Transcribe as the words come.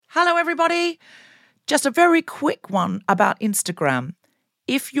Hello, everybody. Just a very quick one about Instagram.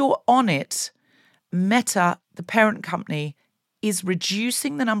 If you're on it, Meta, the parent company, is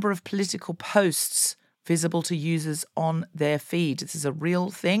reducing the number of political posts visible to users on their feed. This is a real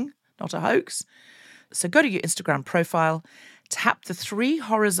thing, not a hoax. So go to your Instagram profile, tap the 3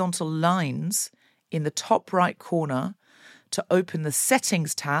 horizontal lines in the top right corner to open the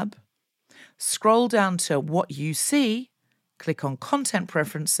Settings tab, scroll down to What You See, click on Content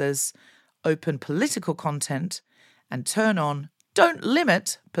Preferences, open Political Content, and turn on Don't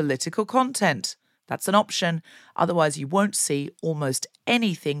Limit Political Content. That's an option. Otherwise, you won't see almost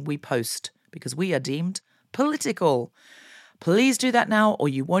anything we post because we are deemed political. Please do that now, or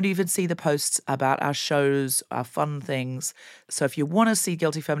you won't even see the posts about our shows, our fun things. So if you want to see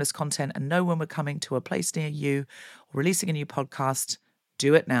Guilty Feminist content and know when we're coming to a place near you or releasing a new podcast,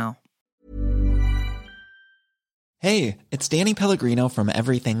 do it now. Hey, it's Danny Pellegrino from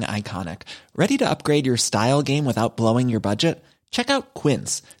Everything Iconic. Ready to upgrade your style game without blowing your budget? Check out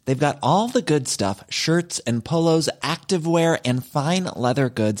Quince. They've got all the good stuff, shirts and polos, activewear, and fine leather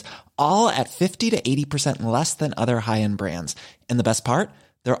goods, all at 50 to 80% less than other high-end brands. And the best part?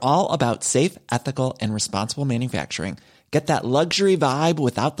 They're all about safe, ethical, and responsible manufacturing. Get that luxury vibe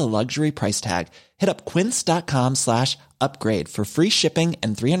without the luxury price tag. Hit up quince.com/upgrade for free shipping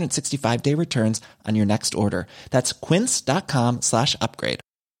and 365-day returns on your next order. That's quince.com/upgrade.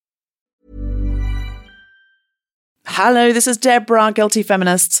 Hello, this is Deborah, Guilty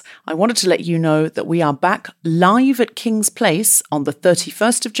Feminists. I wanted to let you know that we are back live at King's Place on the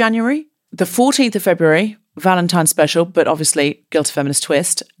 31st of January, the 14th of February, Valentine's special, but obviously Guilty Feminist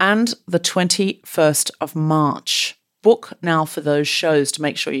twist, and the 21st of March. Book now for those shows to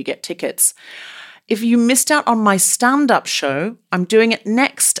make sure you get tickets. If you missed out on my stand-up show, I'm doing it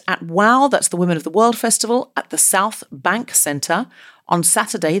next at WOW, that's the Women of the World Festival, at the South Bank Centre on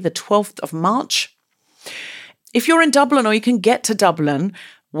Saturday, the 12th of March. If you're in Dublin or you can get to Dublin,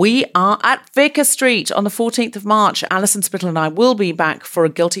 we are at Vicar Street on the 14th of March. Alison Spittle and I will be back for a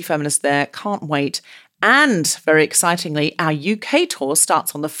Guilty Feminist there. Can't wait. And very excitingly, our UK tour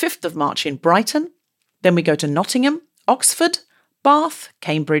starts on the 5th of March in Brighton. Then we go to Nottingham, Oxford, Bath,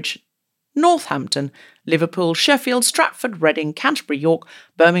 Cambridge, Northampton, Liverpool, Sheffield, Stratford, Reading, Canterbury, York,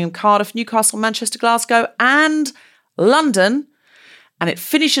 Birmingham, Cardiff, Newcastle, Manchester, Glasgow, and London. And it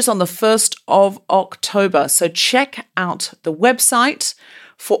finishes on the 1st of October. So check out the website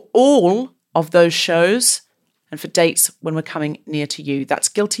for all of those shows and for dates when we're coming near to you. That's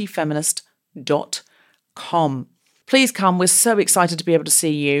guiltyfeminist.com. Please come. We're so excited to be able to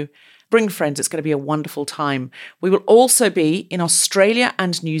see you. Bring friends. It's going to be a wonderful time. We will also be in Australia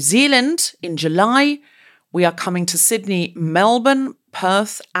and New Zealand in July. We are coming to Sydney, Melbourne,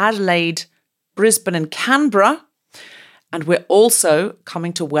 Perth, Adelaide, Brisbane and Canberra. And we're also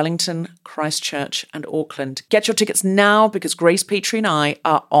coming to Wellington, Christchurch and Auckland. Get your tickets now because Grace Petrie and I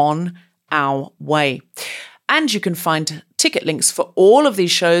are on our way. And you can find ticket links for all of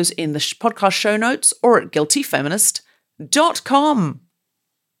these shows in the podcast show notes or at guiltyfeminist.com.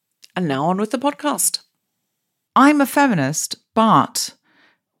 And now on with the podcast. I'm a feminist, but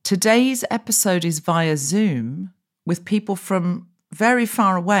today's episode is via Zoom with people from very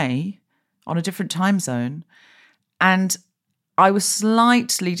far away on a different time zone. And I was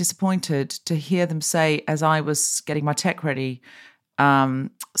slightly disappointed to hear them say, as I was getting my tech ready,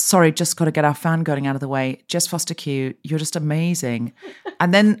 sorry, just got to get our fangirling out of the way. Jess Fostekew, you're just amazing.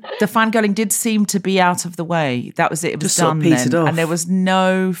 And then the fangirling did seem to be out of the way. That was it. It was just done then. And there was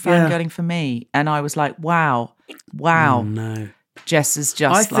no fangirling for me. And I was like, wow. Oh, no. Jess is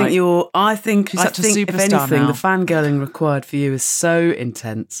just I think she's such a superstar if anything, now. the fangirling required for you is so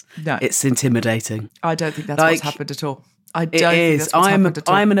intense. No. It's intimidating. I don't think that's what's happened at all. I don't think that's what's happened at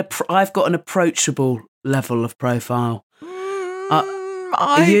all. I've got an approachable level of profile.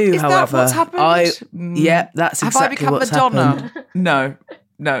 Is that what's happened? Yeah, that's exactly what's happened. Have I become Madonna?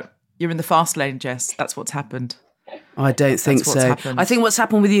 No. You're in the fast lane, Jess. That's what's happened. I don't think so. Happened. I think what's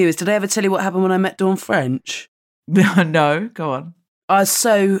happened with you is, did I ever tell you what happened when I met Dawn French? No, go on. I was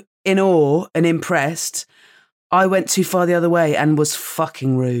so in awe and impressed. I went too far the other way and was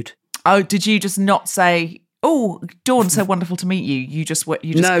fucking rude. Oh, did you just not say, "Oh, Dawn, so wonderful to meet you"? You just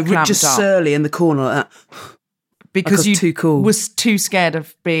just surly in the corner like that. Because you too cool. Was too scared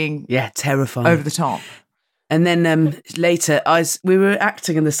of being terrifying over the top. And then later, we were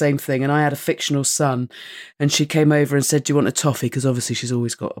acting in the same thing, and I had a fictional son, and she came over and said, "Do you want a toffee?" Because obviously she's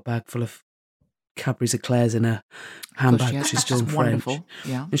always got a bag full of Cadbury's eclairs in her handbag. She's Dawn French.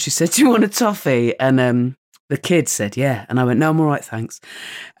 Yeah. And she said, "Do you want a toffee?" And the kid said, "Yeah." And I went, "No, I'm all right, thanks."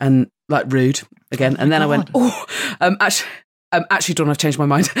 And like rude again. And then I went, "Oh, actually." Actually, Dawn, I've changed my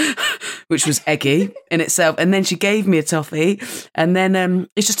mind, which was eggy in itself. And then she gave me a toffee, and then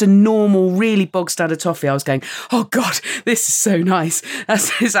it's just a normal, really bog standard toffee. I was going, oh God, this is so nice.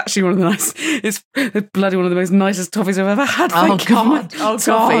 It's actually one of the it's bloody one of the most nicest toffees I've ever had. God.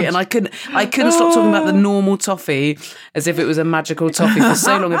 Toffee. And I couldn't stop talking about the normal toffee as if it was a magical toffee for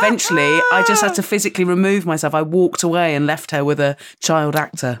so long. Eventually, I just had to physically remove myself. I walked away and left her with a child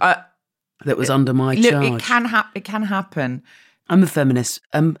actor that was under my charge. It can happen. I'm a feminist.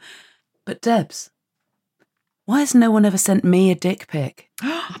 But Debs, why has no one ever sent me a dick pic?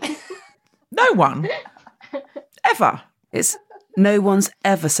 No one. Ever. No one's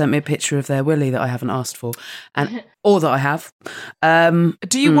ever sent me a picture of their willy that I haven't asked for, or that I have.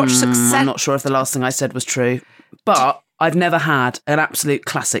 Do you watch Succession? I'm not sure if the last thing I said was true, but I've never had an absolute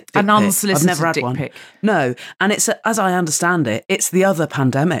classic dick pic. Unsolicited I've never had dick one. pic. No, and it's, as I understand it, it's the other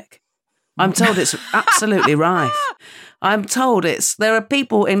pandemic. I'm told it's absolutely rife. I'm told there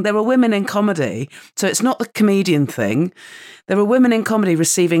are women in comedy, so it's not the comedian thing. There are women in comedy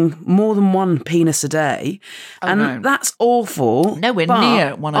receiving more than one penis a day, that's awful. Nowhere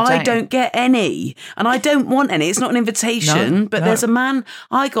near one a day. I don't get any, and I don't want any. It's not an invitation, but there's a man.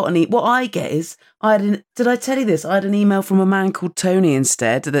 What I get is, did I tell you this? I had an email from a man called Tony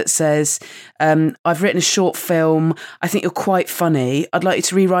instead that says, I've written a short film. I think you're quite funny. I'd like you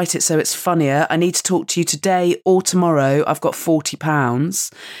to rewrite it so it's funnier. I need to talk to you today or tomorrow. I've got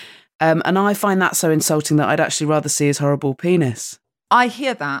 £40. And I find that so insulting that I'd actually rather see his horrible penis. I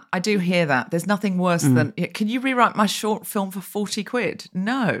hear that. I do hear that. There's nothing worse than, can you rewrite my short film for 40 quid?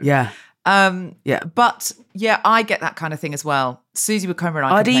 No. Yeah. But yeah, I get that kind of thing as well. Susie would come and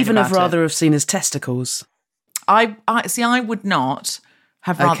I'd even have rather have seen his testicles. I would not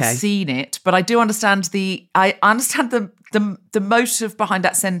have rather seen it, but I do understand the motive behind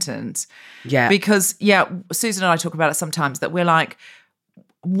that sentence. Yeah. Because Susan and I talk about it sometimes that we're like,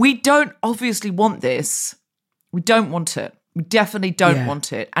 we don't obviously want this. We don't want it. We definitely don't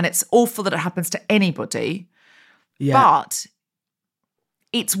want it. And it's awful that it happens to anybody. Yeah. But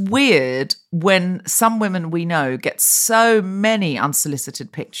it's weird when some women we know get so many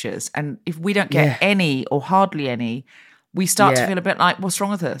unsolicited pictures. And if we don't get any or hardly any, we start to feel a bit like, what's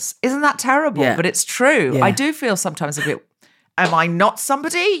wrong with us? Isn't that terrible? Yeah. But it's true. Yeah. I do feel sometimes a bit, am I not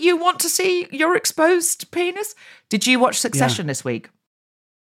somebody you want to see your exposed penis? Did you watch Succession this week?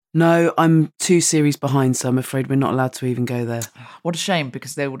 No, I'm 2 series behind, so I'm afraid we're not allowed to even go there. What a shame,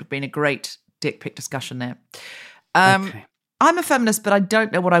 because there would have been a great dick pic discussion there. I'm a feminist, but I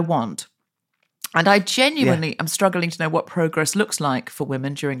don't know what I want. And I genuinely am struggling to know what progress looks like for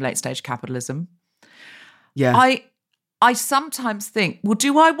women during late-stage capitalism. Yeah. I sometimes think, well,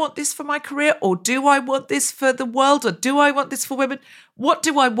 do I want this for my career, or do I want this for the world, or do I want this for women? What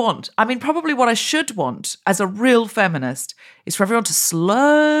do I want? I mean, probably what I should want as a real feminist is for everyone to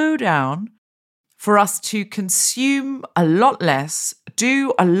slow down, for us to consume a lot less,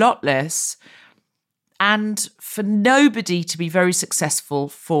 do a lot less, and for nobody to be very successful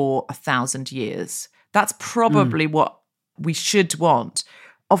for 1,000 years. That's probably what we should want.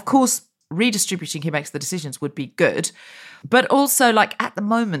 Of course, redistributing who makes the decisions would be good. But also, like, at the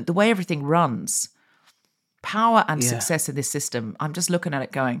moment, the way everything runs, power and success in this system, I'm just looking at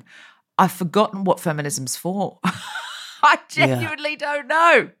it going, I've forgotten what feminism's for. I genuinely don't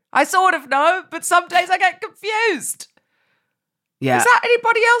know. I sort of know, but some days I get confused. Yeah. Is that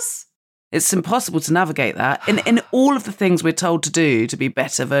anybody else? It's impossible to navigate that. In all of the things we're told to do to be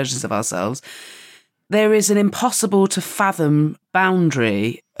better versions of ourselves, there is an impossible to fathom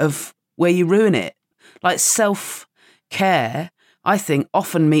boundary of where you ruin it. Like self-care, I think,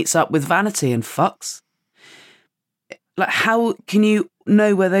 often meets up with vanity and fucks. Like, how can you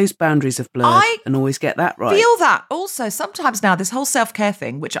know where those boundaries have blurred and always get that right? Feel that. Also, sometimes now, this whole self-care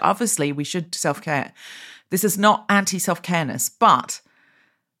thing, which obviously we should self-care, this is not anti-self-careness, but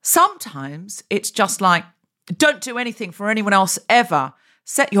sometimes it's just like, don't do anything for anyone else ever.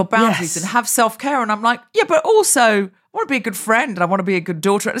 Set your boundaries and have self-care. And I'm like, yeah, but also I want to be a good friend and I want to be a good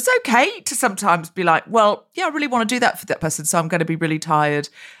daughter. And it's okay to sometimes be like, well, yeah, I really want to do that for that person. So I'm going to be really tired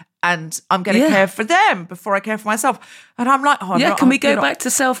and I'm going to care for them before I care for myself. And I'm like, oh, can we go back to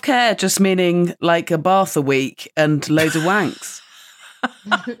self-care just meaning like a bath a week and loads of wanks?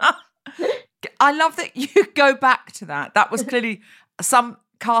 I love that you go back to that. That was clearly some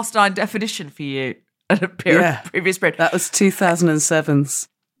cast iron definition for you at a previous period. That was 2007's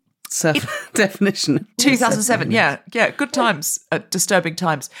definition. 2007, yeah. Good times, disturbing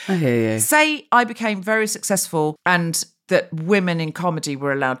times. I hear you. Say I became very successful and that women in comedy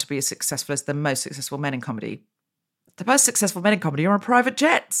were allowed to be as successful as the most successful men in comedy. The most successful men in comedy are on private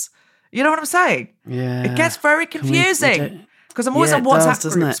jets. You know what I'm saying? Yeah. It gets very confusing. Because I'm always Yeah, on it WhatsApp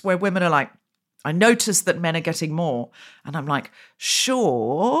does, groups doesn't it? where women are like, I notice that men are getting more. And I'm like,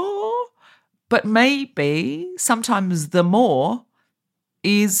 sure, but maybe sometimes the more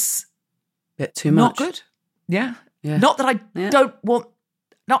is Bit too not much. good. Yeah. Yeah. Not that I Yeah. don't want,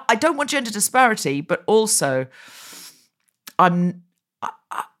 I don't want gender disparity, but also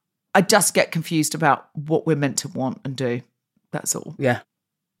I just get confused about what we're meant to want and do. That's all. Yeah.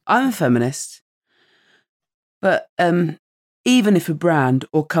 I'm a feminist. But even if a brand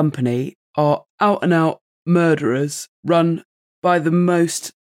or company are out and out murderers run by the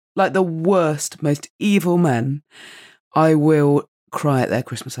worst, most evil men, I will cry at their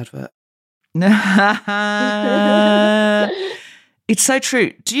Christmas advert. It's so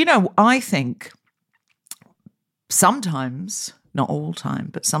true. Do you know, I think sometimes, not all time,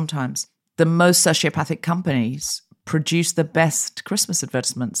 but sometimes the most sociopathic companies produce the best Christmas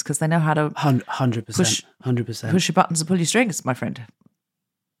advertisements because they know how to 100%. 100%. push your buttons and pull your strings, my friend.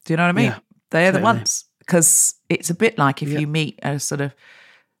 Do you know what I mean? Yeah, They're the totally. ones. Because it's a bit like if you meet a sort of,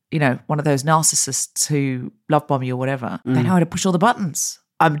 one of those narcissists who love bomb you or whatever, they know how to push all the buttons.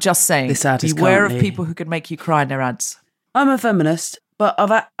 I'm just saying, This ad is beware of currently- people who can make you cry in their ads. I'm a feminist, but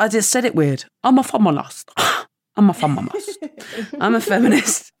I just said it weird. I'm a feminist. I'm a feminist. I'm a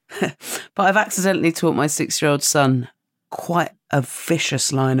feminist. But I've accidentally taught my 6-year-old son quite a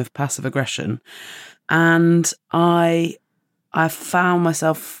vicious line of passive aggression. And I found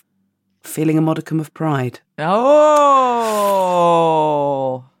myself feeling a modicum of pride.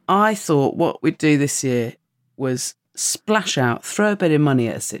 Oh! I thought what we'd do this year was splash out, throw a bit of money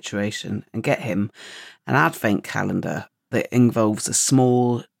at a situation and get him an advent calendar that involves a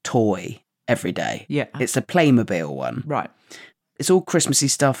small toy every day. Yeah. It's a Playmobil one. Right. It's all Christmassy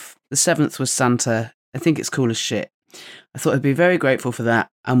stuff. The 7th was Santa. I think it's cool as shit. I thought I'd be very grateful for that,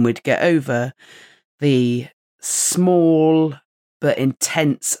 and we'd get over the small but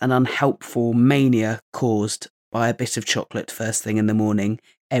intense and unhelpful mania caused by a bit of chocolate first thing in the morning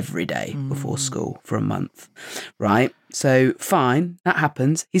every day before school for a month. Right? So fine, that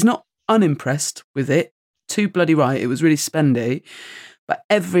happens. He's not unimpressed with it. Too bloody right. It was really spendy. But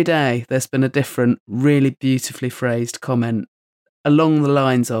every day there's been a different, really beautifully phrased comment along the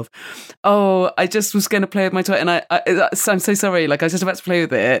lines of, oh, I just was going to play with my toy and I'm so sorry. Like, I was just about to play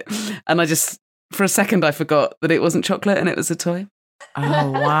with it. And I just, for a second, I forgot that it wasn't chocolate and it was a toy.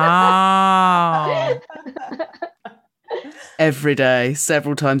 Oh, wow. Every day,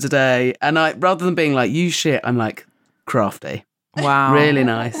 several times a day. And rather than being like, you shit, I'm like, crafty. Wow. Really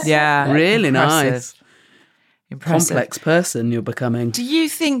nice. Yeah. Really Impressive. nice. Complex person you're becoming. Do you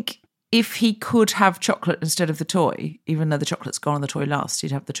think if he could have chocolate instead of the toy, even though the chocolate's gone and the toy lasts,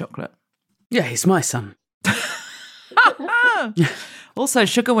 he'd have the chocolate? Yeah, he's my son. Also,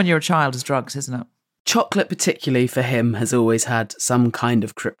 sugar when you're a child is drugs, isn't it? Chocolate, particularly for him, has always had some kind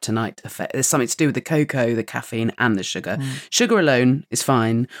of kryptonite effect. There's something to do with the cocoa, the caffeine, and the sugar. Sugar alone is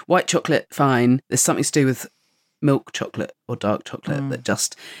fine. White chocolate, fine. There's something to do with milk chocolate or dark chocolate that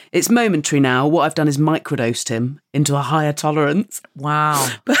just... It's momentary now. What I've done is microdosed him into a higher tolerance. Wow.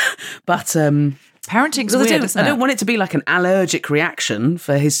 But Parenting's I weird, isn't it? don't want it to be like an allergic reaction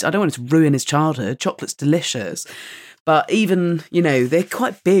for his... I don't want it to ruin his childhood. Chocolate's delicious. But even, they're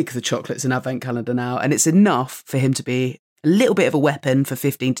quite big, the chocolates in Advent Calendar now, and it's enough for him to be a little bit of a weapon for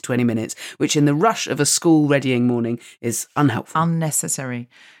 15 to 20 minutes, which in the rush of a school readying morning is unhelpful. Unnecessary.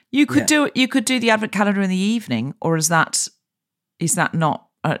 You could do the Advent Calendar in the evening, or is that not?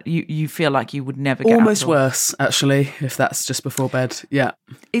 You feel like you would never get Almost out of- worse, actually, if that's just before bed. Yeah.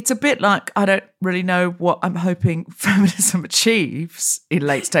 It's a bit like I don't really know what I'm hoping feminism achieves in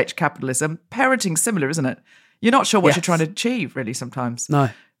late stage capitalism. Parenting's similar, isn't it? You're not sure what Yes. you're trying to achieve, really, sometimes.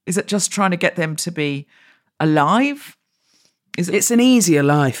 No. Is it just trying to get them to be alive? It's an easier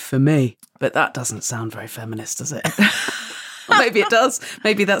life for me, but that doesn't sound very feminist, does it? Maybe it does.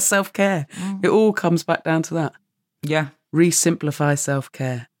 Maybe that's self-care. It all comes back down to that. Yeah. Re-simplify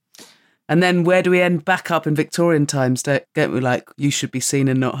self-care. And then where do we end back up in Victorian times? Don't we like, you should be seen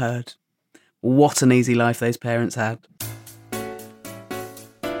and not heard? What an easy life those parents had.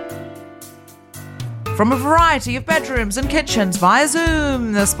 From a variety of bedrooms and kitchens via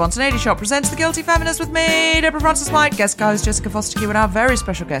Zoom, the Spontaneity Shop presents The Guilty Feminist with me, Deborah Francis-White, guest co-host Jessica Fostekew, and our very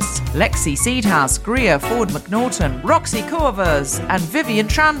special guests, Lexy, Seedhouse, Greer, Forde-MacNaughton, Roxy, Coervers, and Vivian,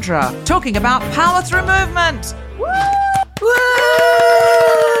 Chandra, talking about power through movement. Woo!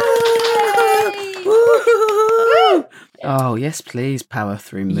 Woo! Oh, yes, please, power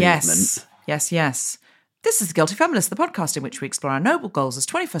through movement. Yes. This is The Guilty Feminist, the podcast in which we explore our noble goals as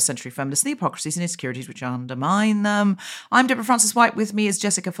 21st century feminists, the hypocrisies and insecurities which undermine them. I'm Deborah Francis-White. With me is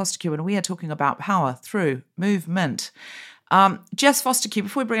Jessica Fostekew, and we are talking about power through movement. Jess Fostekew,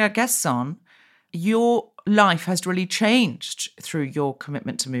 before we bring our guests on, your life has really changed through your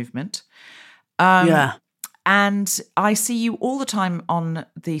commitment to movement. Yeah. And I see you all the time on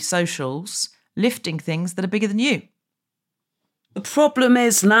the socials lifting things that are bigger than you. The problem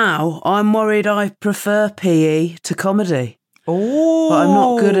is now I'm worried I prefer PE to comedy. Oh. But I'm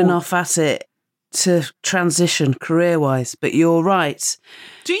not good enough at it to transition career-wise. But you're right.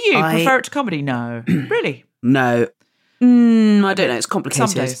 Do you prefer it to comedy? No. Really? No. I don't know. It's complicated.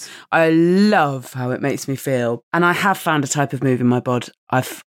 Some days. I love how it makes me feel. And I have found a type of move in my bod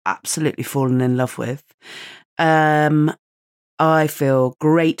I've absolutely fallen in love with. I feel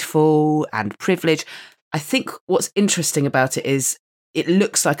grateful and privileged. I think what's interesting about it is it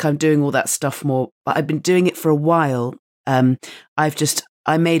looks like I'm doing all that stuff more, but I've been doing it for a while. I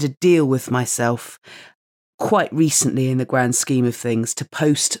made a deal with myself quite recently in the grand scheme of things to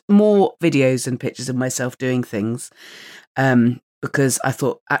post more videos and pictures of myself doing things, because I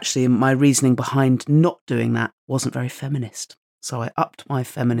thought actually my reasoning behind not doing that wasn't very feminist. So I upped my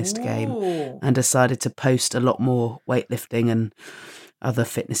feminist game and decided to post a lot more weightlifting and other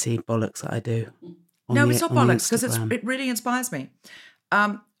fitnessy bollocks that I do. No, it's not bollocks, because it really inspires me.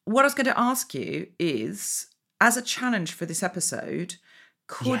 What I was going to ask you is, as a challenge for this episode,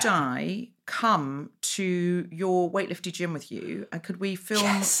 could I come to your weightlifting gym with you, and could we film?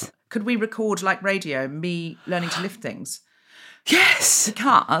 Yes. Could we record like radio, me learning to lift things? Yes.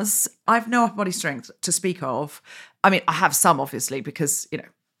 Because I've no upper body strength to speak of. I mean, I have some, obviously, because, you know,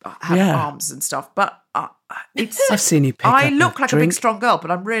 I have arms and stuff, but I've seen you pick I up look like a drink. big, strong girl,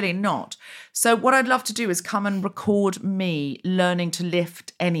 but I'm really not. So what I'd love to do is come and record me learning to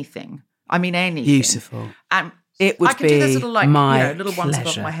lift anything. I mean, anything. Beautiful. And it would I can do those little, like, my little ones above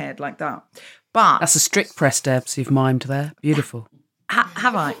pleasure. my head like that. But That's a strict press, Debs. You've mimed there. Beautiful.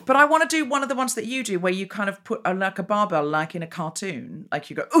 have I? But I want to do one of the ones that you do, where you kind of put like a barbell, like in a cartoon, like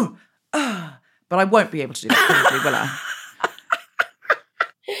you go, ooh, but I won't be able to do that, probably, will I?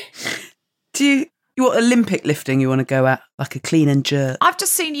 Do you want Olympic lifting you want to go at, like a clean and jerk? I've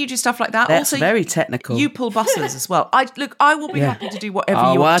just seen you do stuff like that. That's also, very technical. You pull buses as well. I will be happy to do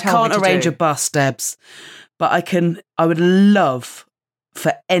whatever you I tell me can't to arrange do. a bus, Debs, but I would love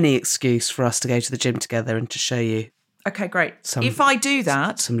for any excuse for us to go to the gym together and to show you. Okay, great. If I do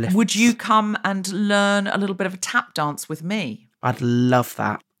that, lifts. would you come and learn a little bit of a tap dance with me? I'd love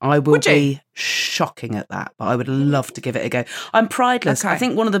that. I will be shocking at that, but I would love to give it a go. I'm prideless. Okay. I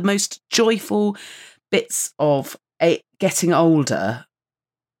think one of the most joyful bits of getting older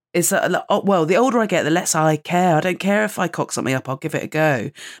is that, well, the older I get, the less I care. I don't care if I cock something up, I'll give it a go.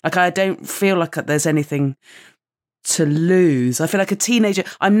 Like, I don't feel like there's anything to lose. I feel like a teenager.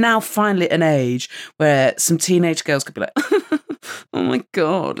 I'm now finally at an age where some teenage girls could be like, oh my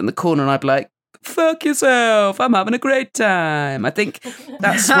God, in the corner, and I'd be like, fuck yourself, I'm having a great time. I think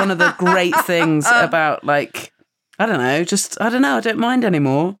that's one of the great things about, like, I don't know, I don't mind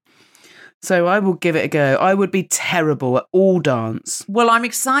anymore. So I will give it a go. I would be terrible at all dance. Well, I'm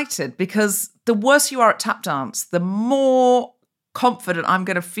excited, because the worse you are at tap dance, the more confident I'm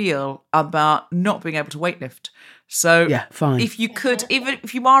going to feel about not being able to weightlift. So yeah, fine. If you could, even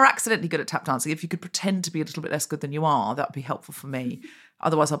if you are accidentally good at tap dancing, if you could pretend to be a little bit less good than you are, that would be helpful for me.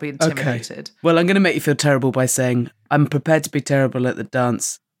 Otherwise, I'll be intimidated. Okay. Well, I'm going to make you feel terrible by saying I'm prepared to be terrible at the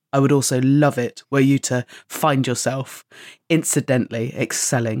dance. I would also love it were you to find yourself incidentally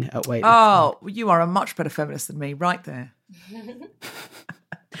excelling at weightlifting. Oh, you are a much better feminist than me, right there.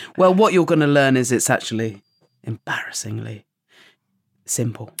 Well, what you're going to learn is it's actually embarrassingly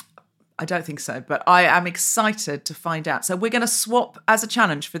simple. I don't think so, but I am excited to find out. So we're going to swap, as a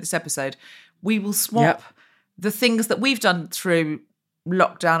challenge for this episode, we will swap the things that we've done through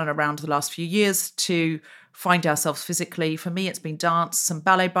lockdown and around the last few years to find ourselves physically. For me, it's been dance, some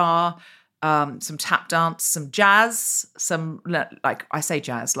ballet bar, some tap dance, some jazz, some, like, I say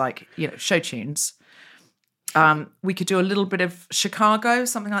jazz, like, you know, show tunes. We could do a little bit of Chicago,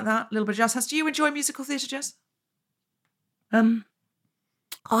 something like that, a little bit of jazz. Do you enjoy musical theatre, Jess? A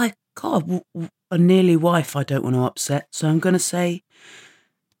nearly wife I don't want to upset, so I'm going to say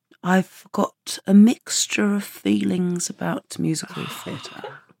I've got a mixture of feelings about musical theatre.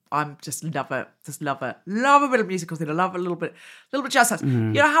 I'm just love it. Just love it. Love a bit of musical theatre. Love a little bit of jazz hands.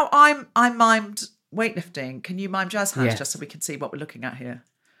 You know how I mimed weightlifting? Can you mime jazz hands just so we can see what we're looking at here?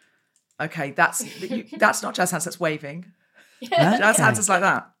 Okay, that's not jazz hands. That's waving. Jazz hands is like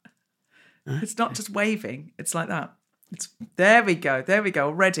that. It's not just waving. It's like that. There we go.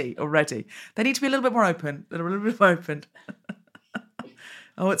 Already. They need to be a little bit more open. A little bit more open.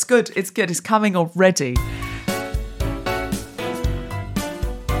 Oh, it's good. It's coming already.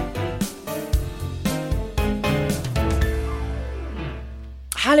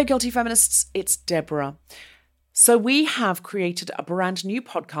 Hello, Guilty Feminists. It's Deborah. So we have created a brand new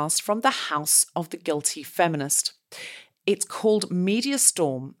podcast from the House of the Guilty Feminist. It's called Media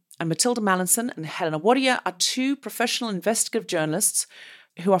Storm, and Matilda Mallinson and Helena Warrior are two professional investigative journalists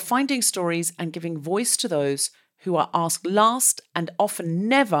who are finding stories and giving voice to those who are asked last and often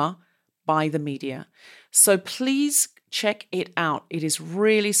never by the media. So please check it out. It is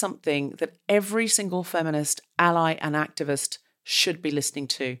really something that every single feminist, ally and activist should be listening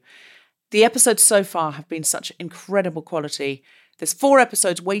to. The episodes so far have been such incredible quality. There's 4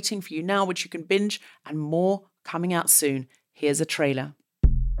 episodes waiting for you now, which you can binge, and more coming out soon. Here's a trailer.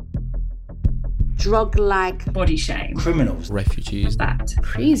 Drug like body shame, criminals, refugees, that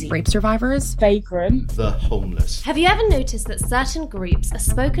crazy, rape survivors, vagrant, the homeless. Have you ever noticed that certain groups are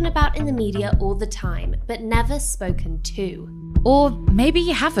spoken about in the media all the time, but never spoken to? Or maybe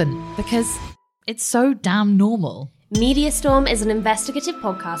you haven't, because it's so damn normal. Media Storm is an investigative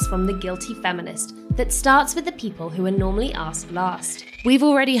podcast from The Guilty Feminist that starts with the people who are normally asked last. We've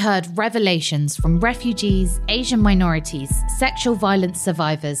already heard revelations from refugees, Asian minorities, sexual violence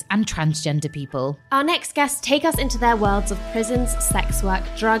survivors, and transgender people. Our next guests take us into their worlds of prisons, sex work,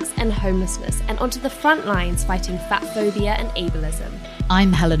 drugs, and homelessness, and onto the front lines fighting fat phobia and ableism.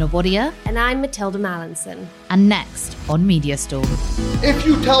 I'm Helena Warrior. And I'm Matilda Mallinson. And next on Media Storm. If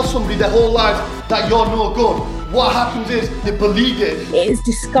you tell somebody their whole life that you're no good, what happens is they believe it. It is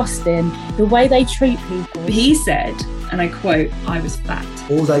disgusting, the way they treat people. He said, and I quote, "I was fat."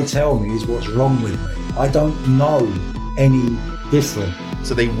 All they tell me is what's wrong with me. I don't know any different.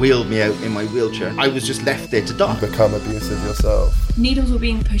 So they wheeled me out in my wheelchair. I was just left there to die. You become abusive yourself. Needles were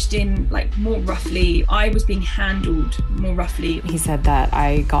being pushed in more roughly. I was being handled more roughly. He said that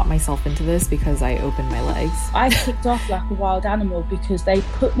I got myself into this because I opened my legs. I kicked off like a wild animal because they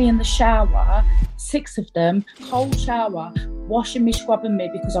put me in the shower, 6 of them, cold shower, washing me, scrubbing me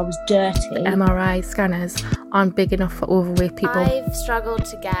because I was dirty. The MRI scanners aren't big enough for overweight people. I've struggled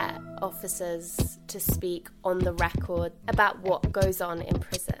to get officers to speak on the record about what goes on in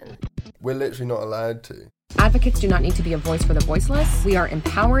prison. We're literally not allowed to. Advocates do not need to be a voice for the voiceless. We are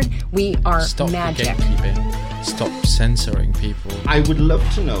empowered. We are Stop magic. Stop gatekeeping. Stop censoring people. I would love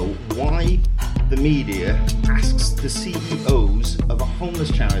to know why the media asks the CEOs of a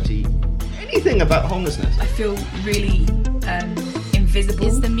homeless charity anything about homelessness. I feel really invisible.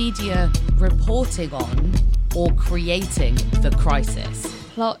 Is the media reporting on or creating the crisis?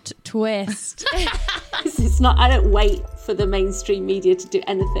 Plot twist. It's not, I don't wait for the mainstream media to do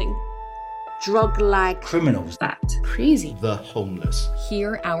anything. Drug like criminals, that crazy, the homeless.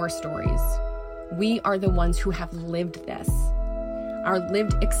 Hear our stories. We are the ones who have lived this. Our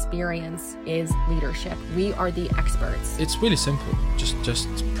lived experience is leadership. We are the experts. It's really simple. Just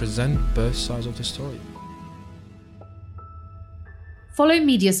present both sides of the story. Follow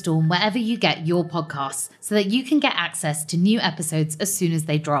Media Storm wherever you get your podcasts so that you can get access to new episodes as soon as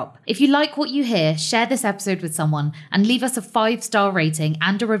they drop. If you like what you hear, share this episode with someone and leave us a 5-star rating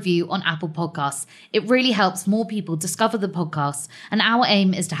and a review on Apple Podcasts. It really helps more people discover the podcast, and our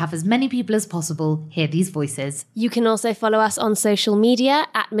aim is to have as many people as possible hear these voices. You can also follow us on social media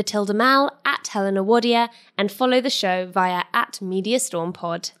at Matilda Mal, at Helena Warrior, and follow the show via at Media Storm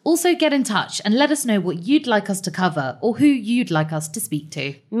Pod. Also get in touch and let us know what you'd like us to cover or who you'd like us to speak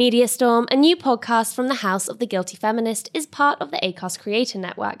to. Media Storm, a new podcast from the House of the Guilty Feminist, is part of the Acast Creator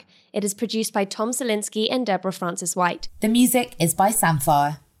Network. It is produced by Tom Zielinski and Deborah Francis White. The music is by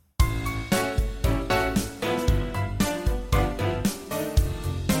Samfire.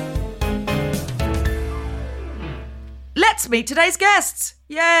 Let's meet today's guests.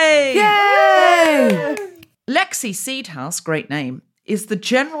 Yay! Yay! Lexy Seedhouse, great name, is the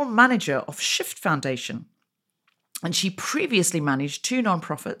general manager of Shift Foundation. And she previously managed 2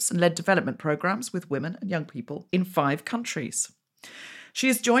 nonprofits and led development programs with women and young people in 5 countries. She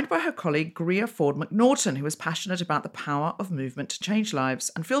is joined by her colleague Greer Forde-MacNaughton, who is passionate about the power of movement to change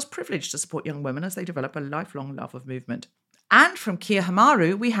lives and feels privileged to support young women as they develop a lifelong love of movement. And from Kia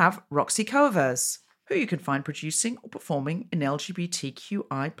Hamaru, we have Roxy Coervers, who you can find producing or performing in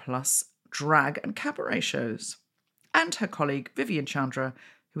LGBTQI+ drag and cabaret shows. And her colleague Vivian Chandra,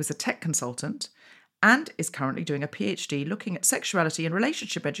 who is a tech consultant and is currently doing a PhD looking at sexuality and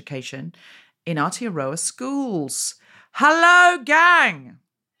relationship education in Aotearoa schools. Hello, gang!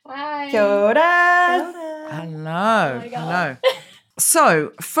 Hi. Kia ora. Hello. Hello.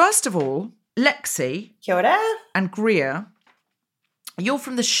 So, first of all, Lexy Kia ora. and Greer, you're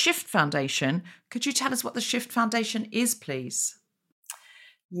from the Shift Foundation. Could you tell us what the Shift Foundation is, please?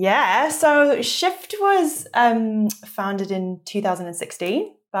 Yeah, so Shift was founded in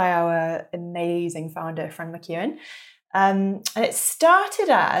 2016 by our amazing founder, Fran McEwen. And it started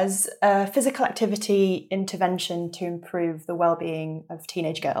as a physical activity intervention to improve the well-being of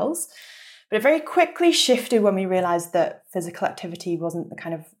teenage girls. But it very quickly shifted when we realised that physical activity wasn't the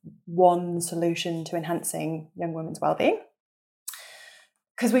kind of one solution to enhancing young women's well-being.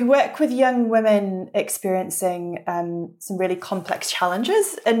 Because we work with young women experiencing some really complex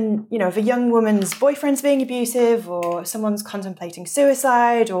challenges. And, you know, if a young woman's boyfriend's being abusive, or someone's contemplating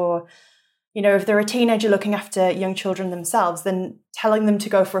suicide, or, you know, if they're a teenager looking after young children themselves, then telling them to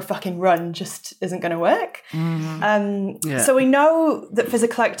go for a fucking run just isn't going to work. So we know that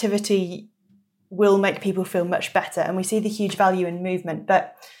physical activity will make people feel much better, and we see the huge value in movement,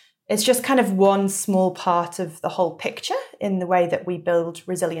 but it's just kind of one small part of the whole picture in the way that we build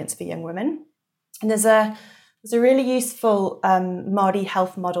resilience for young women. And there's a really useful Māori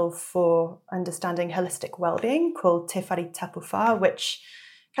health model for understanding holistic well-being called Te Whare Tapuwha, which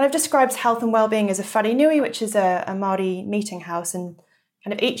kind of describes health and well-being as a whare nui, which is a Māori meeting house, and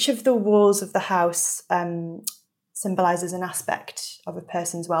kind of each of the walls of the house symbolises an aspect of a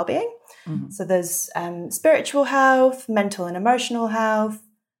person's well-being. So there's spiritual health, mental and emotional health,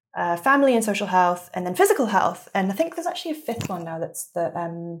 family and social health, and then physical health. And I think there's actually a fifth one now, that's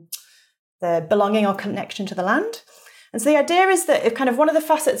the belonging or connection to the land. And so the idea is that if kind of one of the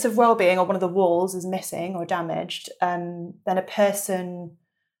facets of well-being, or one of the walls, is missing or damaged, then a person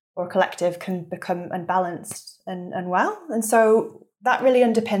or a collective can become unbalanced and unwell. And so that really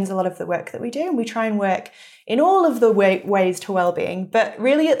underpins a lot of the work that we do. And we try and work in all of the ways to well-being, but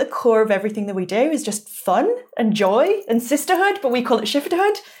really at the core of everything that we do is just fun and joy and sisterhood, but we call it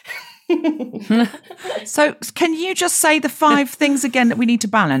shifterhood. So can you just say the 5 things again that we need to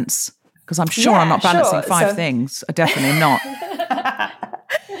balance? Because I'm sure I'm not balancing 5 things. Definitely not.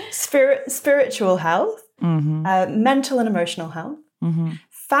 Spiritual health, mental and emotional health,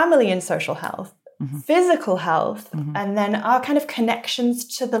 family and social health, physical health, and then our kind of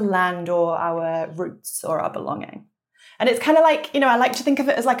connections to the land, or our roots, or our belonging. And it's kind of like, you know, I like to think of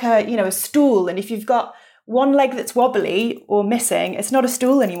it as like a stool. And if you've got one leg that's wobbly or missing, it's not a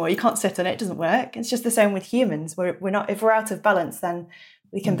stool anymore. You can't sit on it. It doesn't work. It's just the same with humans. If we're out of balance, then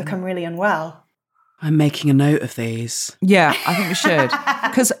we can become really unwell. I'm making a note of these. Yeah, I think we should.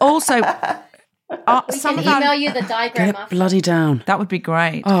 Because also, we can email you the diagram. Get it bloody down. That would be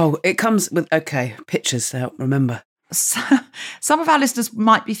great. Oh, it comes with, pictures to help remember. Some of our listeners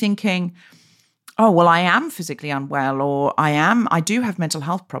might be thinking, oh, well, I am physically unwell, or I do have mental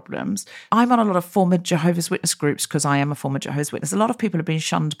health problems. I'm on a lot of former Jehovah's Witness groups because I am a former Jehovah's Witness. A lot of people have been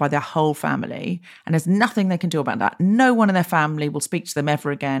shunned by their whole family, and there's nothing they can do about that. No one in their family will speak to them ever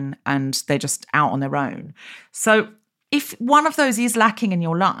again, and they're just out on their own. So if one of those is lacking in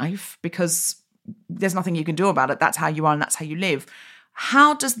your life because there's nothing you can do about it, that's how you are and that's how you live,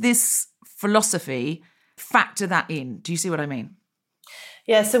 how does this philosophy factor that in? Do you see what I mean?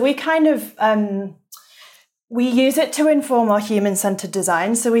 Yeah, so we kind of, we use it to inform our human-centered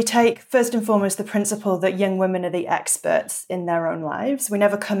design. So we take, first and foremost, the principle that young women are the experts in their own lives. We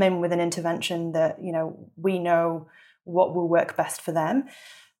never come in with an intervention that, you know, we know what will work best for them.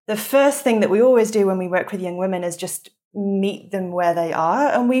 The first thing that we always do when we work with young women is just meet them where they are.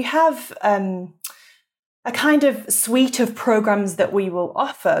 And we have a kind of suite of programs that we will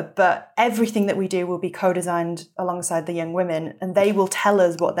offer, but everything that we do will be co-designed alongside the young women, and they will tell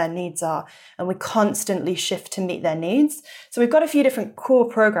us what their needs are, and we constantly shift to meet their needs. So we've got a few different core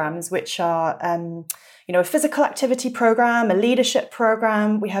programs, which are a physical activity program, a leadership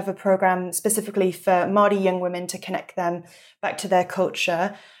program. We have a program specifically for Māori young women to connect them back to their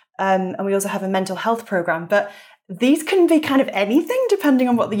culture, and we also have a mental health program. But these can be kind of anything depending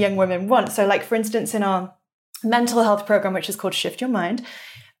on what the young women want. So like, for instance, in our mental health program, which is called Shift Your Mind,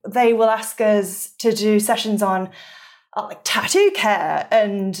 they will ask us to do sessions on like tattoo care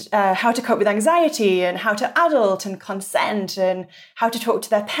and how to cope with anxiety and how to adult and consent and how to talk to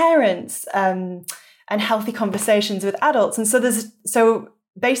their parents and healthy conversations with adults. And so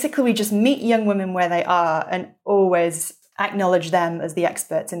basically we just meet young women where they are and always acknowledge them as the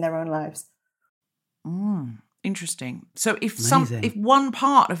experts in their own lives. Interesting. So if one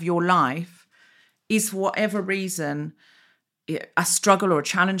part of your life is, for whatever reason, a struggle or a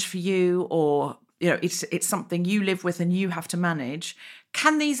challenge for you, or it's something you live with and you have to manage,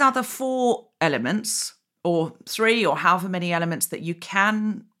 can these other 4 elements, or 3, or however many elements that you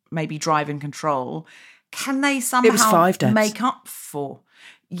can maybe drive and control, can they somehow make up for?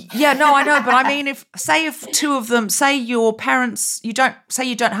 Yeah, no, I know, but I mean, if 2 of them, say your parents, you don't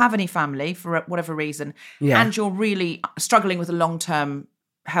have any family for whatever reason, and you're really struggling with a long-term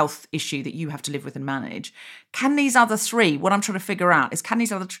health issue that you have to live with and manage. Can these other three, what I'm trying to figure out is, can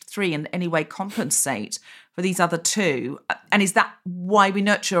these other three in any way compensate for these other two? And is that why we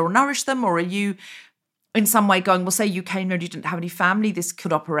nurture or nourish them? Or are you in some way going, well, say you came here and you didn't have any family, this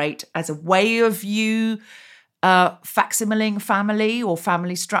could operate as a way of you facsimiling family or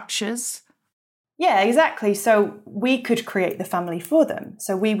family structures? Yeah, exactly. So we could create the family for them.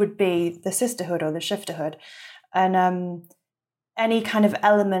 So we would be the sisterhood or the shifterhood. And any kind of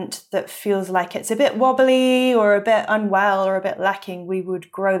element that feels like it's a bit wobbly or a bit unwell or a bit lacking, we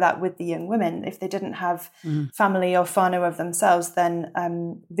would grow that with the young women. If they didn't have family or whānau of themselves, then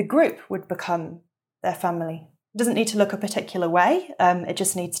the group would become their family. It doesn't need to look a particular way. It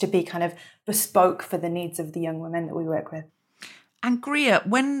just needs to be kind of bespoke for the needs of the young women that we work with. And Greer,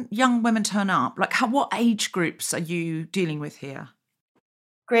 when young women turn up, like what age groups are you dealing with here?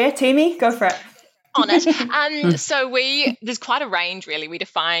 Greer, Teamy, go for it. On it. So there's quite a range really. We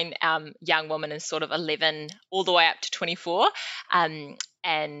define young women as sort of 11 all the way up to 24.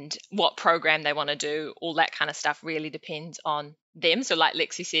 And what program they want to do, all that kind of stuff really depends on them. So like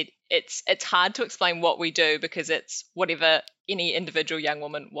Lexy said, it's hard to explain what we do because it's whatever any individual young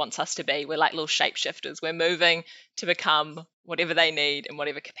woman wants us to be. We're like little shapeshifters. We're moving to become whatever they need in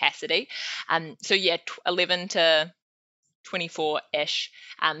whatever capacity. So yeah, 11 to 24-ish.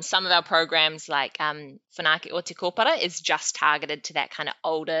 Some of our programs like Whanake o Te Kōpara is just targeted to that kind of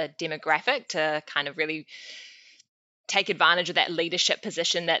older demographic to kind of really take advantage of that leadership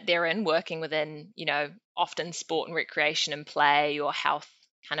position that they're in, working within, often sport and recreation and play or health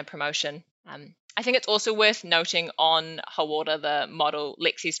kind of promotion. I think it's also worth noting on Hawara, the model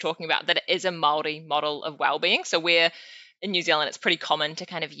Lexy's talking about, that it is a Māori model of wellbeing. So we're in New Zealand, it's pretty common to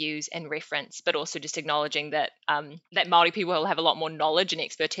kind of use and reference, but also just acknowledging that that Māori people will have a lot more knowledge and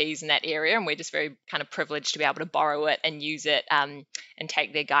expertise in that area, and we're just very kind of privileged to be able to borrow it and use it and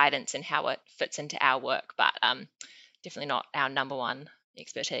take their guidance and how it fits into our work, but definitely not our number one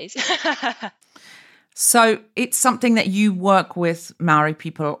expertise. So it's something that you work with Maori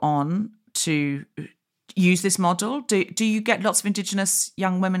people on to use this model. Do you get lots of Indigenous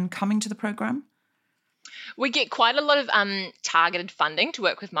young women coming to the programme? We get quite a lot of targeted funding to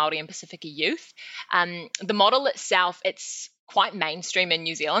work with Māori and Pacifica youth. The model itself, it's quite mainstream in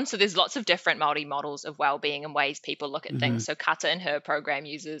New Zealand. So there's lots of different Māori models of wellbeing and ways people look at things. So Kata in her program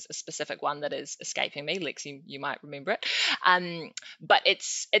uses a specific one that is escaping me. Lexy, you might remember it. But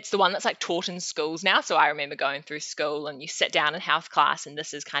it's the one that's like taught in schools now. So I remember going through school and you sit down in health class and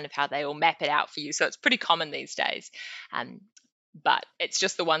this is kind of how they all map it out for you. So it's pretty common these days. But it's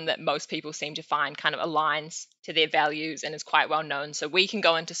just the one that most people seem to find kind of aligns to their values and is quite well known. So we can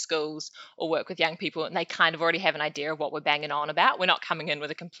go into schools or work with young people and they kind of already have an idea of what we're banging on about. We're not coming in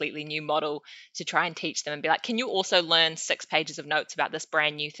with a completely new model to try and teach them and be like, can you also learn 6 pages of notes about this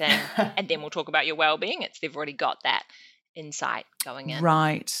brand new thing and then we'll talk about your well-being? They've already got that insight going in.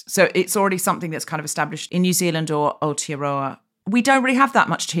 Right. So it's already something that's kind of established in New Zealand or Aotearoa. We don't really have that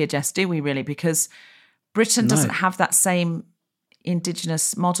much here, Jess, do we really? Because Britain doesn't have that same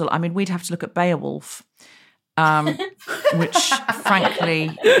Indigenous model. I mean, we'd have to look at Beowulf, which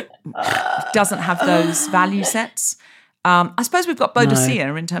frankly doesn't have those value sets. I suppose we've got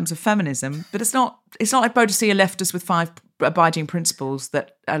Boadicea in terms of feminism, but it's not like Boadicea left us with 5 abiding principles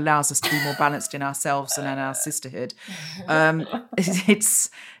that allows us to be more balanced in ourselves and in our sisterhood.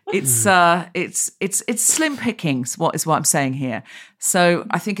 It's slim pickings. What I'm saying here. So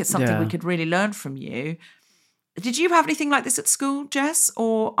I think it's something we could really learn from you. Did you have anything like this at school, Jess,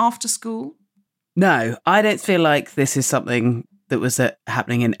 or after school? No, I don't feel like this is something that was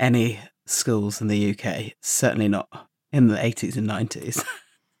happening in any schools in the UK. Certainly not in the 80s and 90s.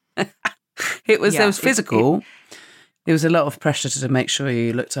 There was physical. There was a lot of pressure to make sure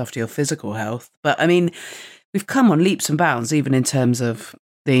you looked after your physical health. But I mean, we've come on leaps and bounds, even in terms of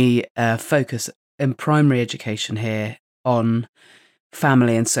the focus in primary education here on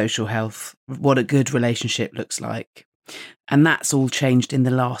family and social health, what a good relationship looks like. And that's all changed in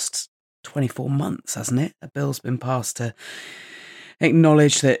the last 24 months, hasn't it? A bill's been passed to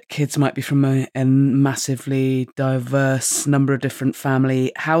acknowledge that kids might be from a massively diverse number of different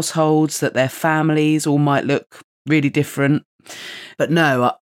family households, that their families all might look really different. But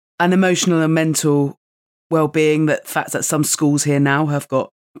no, an emotional and mental well-being, that fact that some schools here now have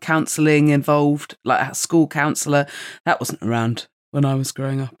got counselling involved, like a school counsellor, that wasn't around when I was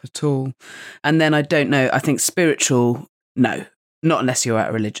growing up at all. And then I don't know, I think spiritual, no, not unless you're at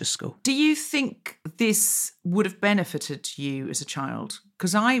a religious school. Do you think this would have benefited you as a child?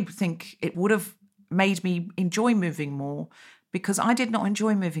 Because I think it would have made me enjoy moving more, because I did not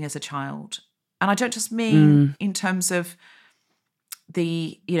enjoy moving as a child. And I don't just mean in terms of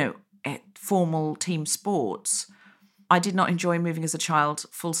the, formal team sports, I did not enjoy moving as a child,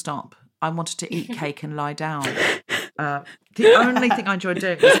 full stop. I wanted to eat cake and lie down. The only thing I enjoyed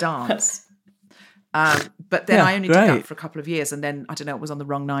doing was dance. But then I only did that for a couple of years, and then, I don't know, it was on the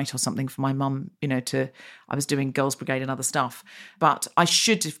wrong night or something for my mum, I was doing Girls' Brigade and other stuff. But I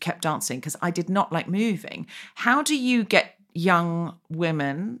should have kept dancing because I did not like moving. How do you get young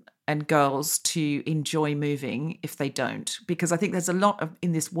women and girls to enjoy moving if they don't? Because I think there's a lot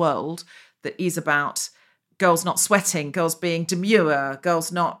in this world that is about girls not sweating, girls being demure,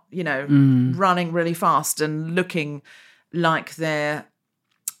 girls not, running really fast and looking like they're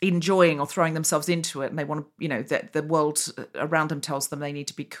enjoying or throwing themselves into it, and they want to, that the world around them tells them they need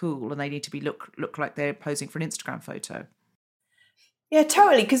to be cool and they need to be look like they're posing for an Instagram photo. Yeah,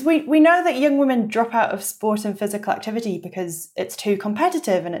 totally. Because we know that young women drop out of sport and physical activity because it's too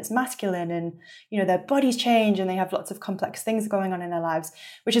competitive and it's masculine, and their bodies change and they have lots of complex things going on in their lives,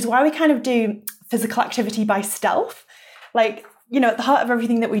 which is why we kind of do physical activity by stealth. Like, at the heart of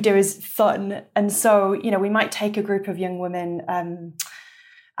everything that we do is fun. And so, we might take a group of young women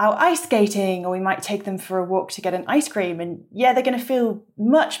out ice skating, or we might take them for a walk to get an ice cream. And yeah, they're going to feel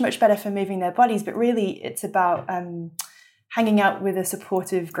much, much better for moving their bodies. But really, it's about hanging out with a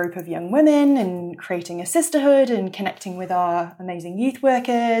supportive group of young women and creating a sisterhood and connecting with our amazing youth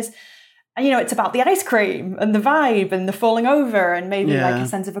workers. And, it's about the ice cream and the vibe and the falling over and maybe like a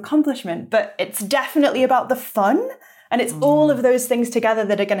sense of accomplishment. But it's definitely about the fun. And it's all of those things together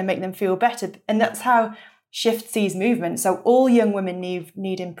that are going to make them feel better. And that's how Shift sees movement. So all young women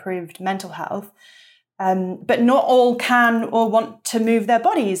need improved mental health, but not all can or want to move their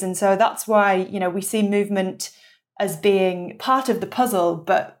bodies. And so that's why, we see movement as being part of the puzzle,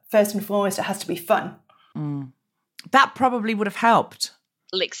 but first and foremost, it has to be fun. That probably would have helped.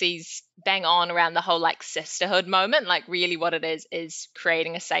 Lexy's bang on around the whole sisterhood moment. Really what it is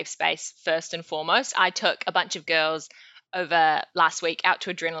creating a safe space first and foremost. I took a bunch of girls over last week out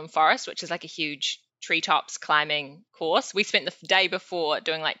to Adrenaline Forest, which is a huge treetops climbing course. We spent the day before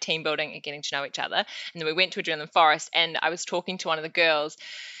doing team building and getting to know each other, and then we went to Adrenaline Forest, and I was talking to one of the girls,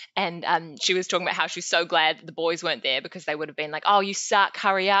 and she was talking about how she's so glad that the boys weren't there because they would have been like, oh, you suck,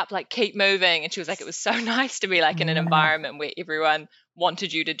 hurry up, keep moving. And she was like, it was so nice to be in an environment where everyone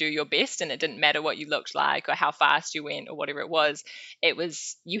wanted you to do your best, and it didn't matter what you looked like or how fast you went or whatever it was.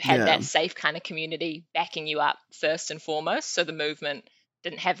 You had that safe kind of community backing you up first and foremost, so the movement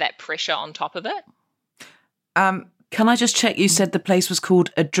didn't have that pressure on top of it. Can I just check, you said the place was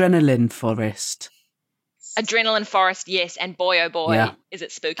called Adrenaline Forest? Adrenaline Forest, yes, and boy, oh boy, is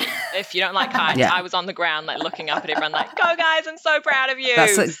it spooky. If you don't like heights, I was on the ground looking up at everyone go guys, I'm so proud of you.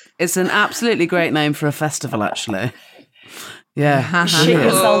 It's an absolutely great name for a festival, actually. Yeah. Shoot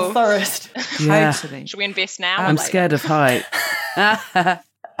yourself, Forest. Yeah. Totally. Should we invest now? I'm scared of height.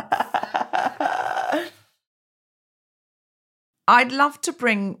 I'd love to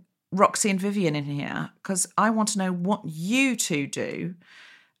bring Roxy and Vivian in here because I want to know what you two do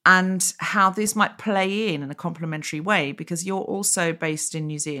and how this might play in a complementary way, because you're also based in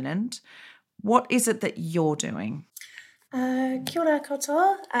New Zealand. What is it that you're doing? Kia ora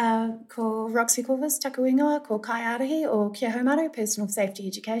koutou, ko Roxy Coervers, taku ingoa, ko kaiarahi or Kia Haumaru, Personal Safety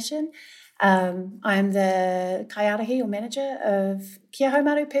Education. I'm the kaiarahi or manager of Kia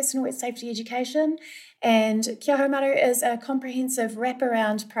Haumaru, Personal Safety Education. And Kia Haumaru is a comprehensive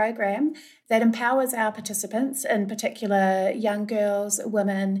wraparound program that empowers our participants, in particular young girls,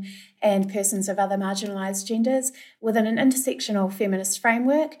 women, and persons of other marginalised genders, within an intersectional feminist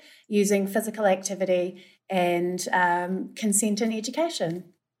framework using physical activity and consent and education.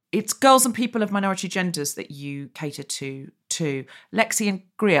 It's girls and people of minority genders that you cater to too. Lexy and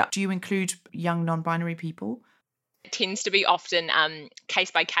Greer, do you include young non-binary people? It tends to be often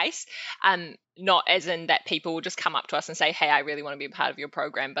case by case, not as in that people will just come up to us and say, hey, I really want to be a part of your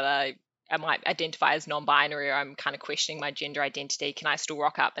program, but I might identify as non-binary, or I'm kind of questioning my gender identity. Can I still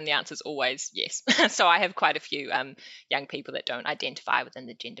rock up? And the answer is always yes. So I have quite a few young people that don't identify within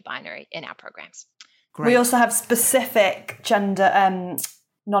the gender binary in our programs. Great. We also have specific gender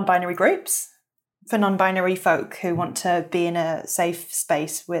non-binary groups for non-binary folk who want to be in a safe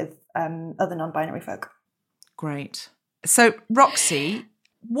space with other non-binary folk. Great. So, Roxy,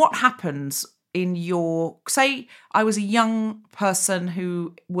 what happens in your, say I was a young person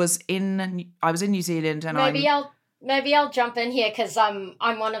who was I was in New Zealand, and Maybe I'll jump in here because I'm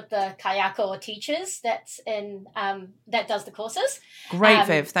one of the kayaka or teachers that's in that does the courses. Great,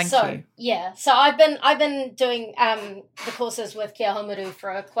 Viv, thank you. Yeah, so I've been doing the courses with Kia Haumaru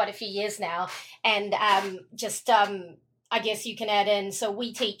for quite a few years now, and I guess you can add in. So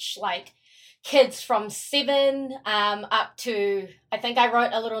we teach kids from 7 up to, I think I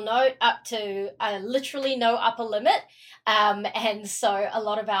wrote a little note, up to literally no upper limit. And so a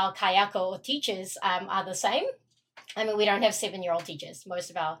lot of our kayako teachers are the same. I mean, we don't have 7-year-old teachers. Most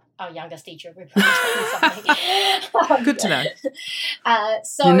of our youngest teacher, we're probably 20-something. Good to know.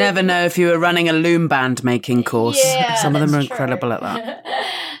 So you never know if you were running a loom band making course. Yeah, Some of them are that's incredible true. at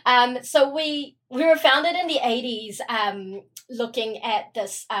that. So we were founded in the 80s, looking at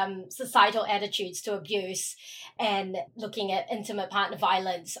this societal attitudes to abuse and looking at intimate partner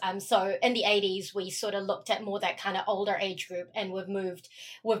violence. So in the 80s, we sort of looked at more that kind of older age group, and we've moved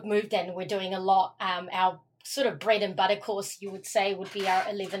in. We're doing a lot. Our sort of bread and butter course, you would say, would be our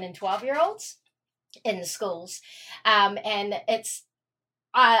 11 and 12-year-olds in the schools. And it's,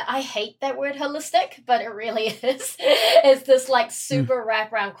 I hate that word holistic, but it really is. It's this like super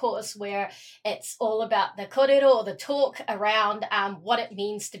wraparound course where it's all about the korero, or the talk around what it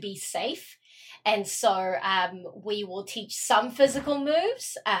means to be safe. And so we will teach some physical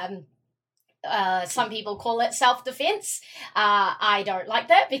moves. Some people call it self-defense. I don't like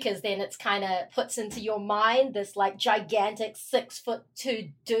that, because then it's kind of puts into your mind this like gigantic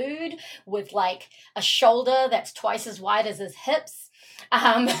 6'2" dude with like a shoulder that's twice as wide as his hips,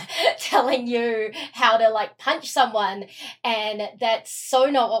 telling you how to like punch someone. And that's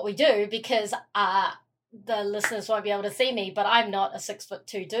so not what we do, because the listeners won't be able to see me, but I'm not a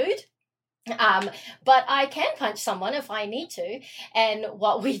 6'2" dude. But I can punch someone if I need to. And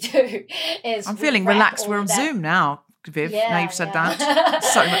what we do is I'm feeling relaxed. We're on Zoom now, Viv. Yeah, now you've said that.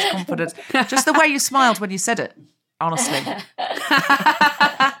 So much confidence. Just the way you smiled when you said it, honestly.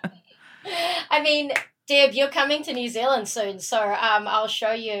 I mean, Deb, you're coming to New Zealand soon, so I'll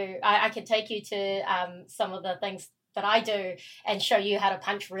show you. I can take you to some of the things that I do and show you how to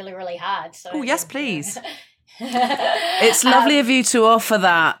punch really, really hard. So, oh, yes, please. It's lovely of you to offer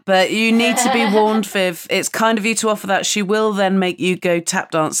that, but you need to be warned, Viv. It's kind of you to offer that. She will then make you go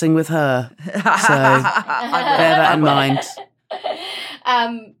tap dancing with her. So bear that in mind.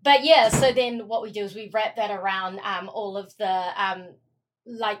 But yeah, so then what we do is we wrap that around all of the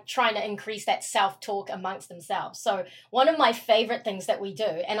like trying to increase that self-talk amongst themselves. So one of my favorite things that we do,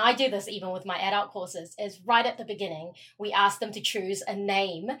 and I do this even with my adult courses, is right at the beginning, we ask them to choose a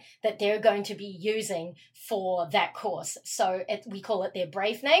name that they're going to be using for that course. So we call it their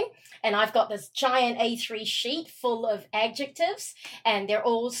brave name. And I've got this giant A3 sheet full of adjectives, and they're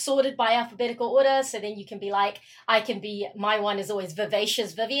all sorted by alphabetical order. So then you can be like, my one is always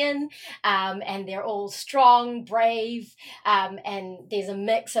vivacious Vivian, and they're all strong, brave, and there's a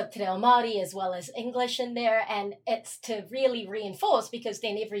mix of Te Reo Māori as well as English in there, and it's to really reinforce, because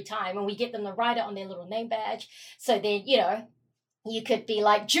then every time, and we get them to write it on their little name badge, so then, you know, you could be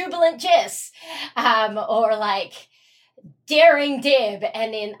like Jubilant Jess, or like Daring Deb,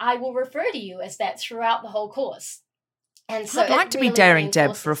 and then I will refer to you as that throughout the whole course. And so I'd like to be Daring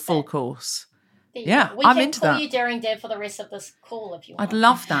Deb for a full course. Yeah, I'm into that. We can call you Daring Deb for the rest of this call if you want. I'd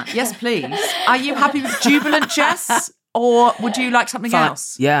love that. Yes, please. Are you happy with Jubilant Jess? Or would you like something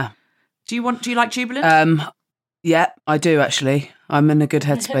else? Yeah. Do you like Jubilant? Yeah, I do actually. I'm in a good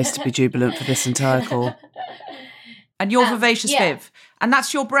headspace to be jubilant for this entire call. And you're Vivacious Viv. And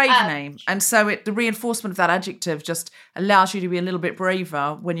that's your brave name. And so the reinforcement of that adjective just allows you to be a little bit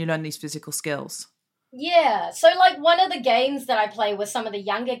braver when you learn these physical skills. Yeah. So like one of the games that I play with some of the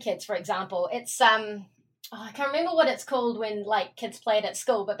younger kids, for example, it's I can't remember what it's called when like kids play it at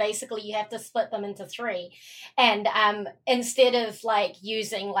school, but basically you have to split them into 3. And instead of like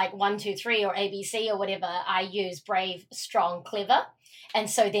using like 1, 2, 3 or ABC or whatever, I use brave, strong, clever. And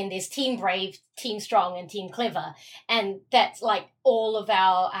so then there's Team Brave, Team Strong, and Team Clever. And that's like all of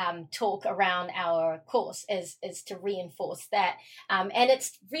our talk around our course is to reinforce that. And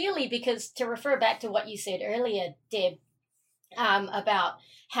it's really because, to refer back to what you said earlier, Deb, about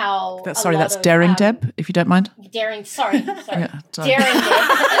how... Sorry, that's Daring Deb, if you don't mind. Sorry. Yeah, Daring Deb.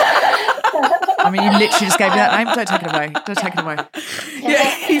 I mean, you literally just gave me that name. Don't take it away.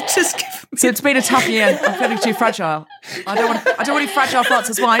 Yeah, you just give me... So it's been a tough year. I'm feeling too fragile. I don't want any fragile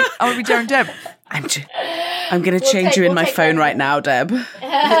Frances White. I want to be Daring Deb. I'm going to change you in my phone right now, Deb.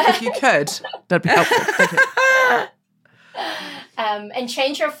 If you could, that'd be helpful. Thank you. And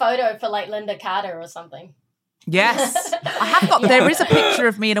change your photo for like Linda Carter or something. Yes, I have got. There is a picture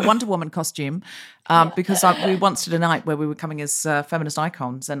of me in a Wonder Woman costume, because we once did a night where we were coming as feminist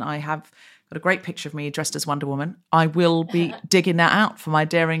icons, and I have got a great picture of me dressed as Wonder Woman. I will be digging that out for my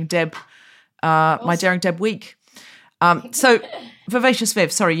Daring Deb, my Daring Deb week. So, Vivacious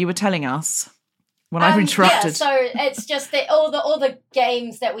Viv, sorry, you were telling us when I've interrupted. Yeah, so it's just that all the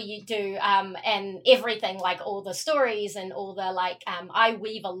games that we do, and everything, like all the stories and all the I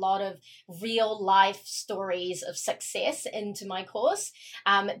weave a lot of real life stories of success into my course,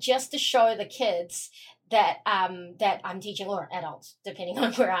 just to show the kids that I'm teaching, or adults, depending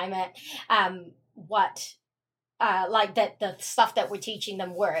on where I'm at, that the stuff that we're teaching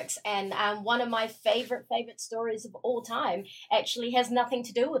them works. And one of my favorite stories of all time actually has nothing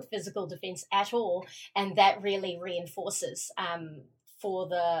to do with physical defense at all, and that really reinforces for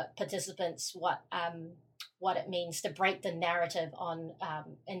the participants what it means to break the narrative on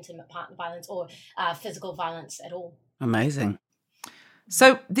intimate partner violence or physical violence at all. Amazing.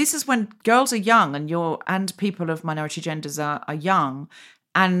 So this is when girls are young and people of minority genders are young,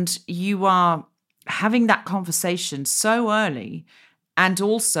 and you are having that conversation so early, and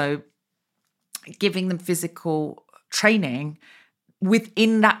also giving them physical training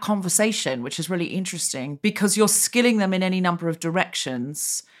within that conversation, which is really interesting because you're skilling them in any number of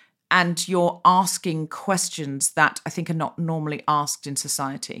directions and you're asking questions that I think are not normally asked in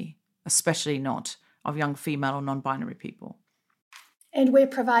society, especially not of young female or non-binary people. And we're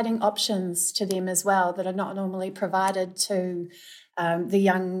providing options to them as well that are not normally provided to the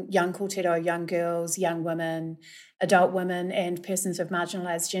young kōrero, young girls, young women, adult women, and persons of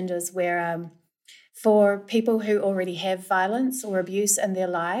marginalised genders, where for people who already have violence or abuse in their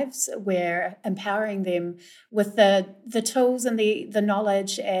lives, we're empowering them with the tools and the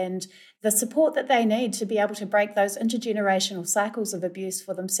knowledge and the support that they need to be able to break those intergenerational cycles of abuse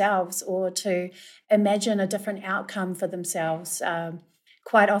for themselves, or to imagine a different outcome for themselves.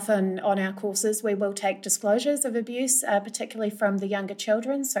 Quite often on our courses, we will take disclosures of abuse, particularly from the younger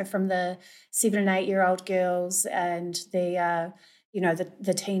children, so from the 7 and 8 year old girls and the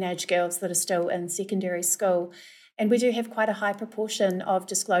teenage girls that are still in secondary school. And we do have quite a high proportion of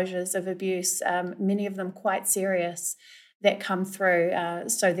disclosures of abuse, many of them quite serious, that come through.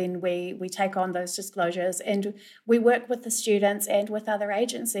 So then we take on those disclosures and we work with the students and with other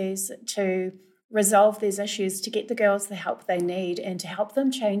agencies to resolve these issues, to get the girls the help they need and to help them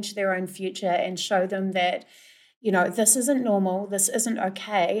change their own future and show them that, this isn't normal, this isn't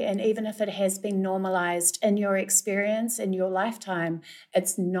okay. And even if it has been normalized in your experience, in your lifetime,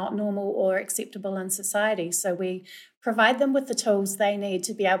 it's not normal or acceptable in society. So we provide them with the tools they need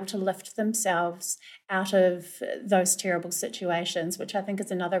to be able to lift themselves out of those terrible situations, which I think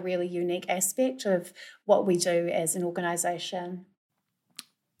is another really unique aspect of what we do as an organisation.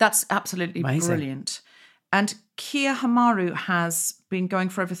 That's absolutely brilliant. And Kia Hamaru has been going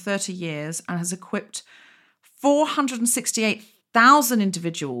for over 30 years and has equipped 468,000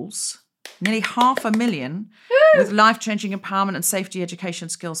 individuals, nearly 500,000, with life-changing empowerment and safety education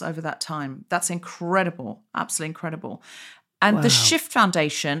skills over that time. That's incredible, absolutely incredible. And the Shift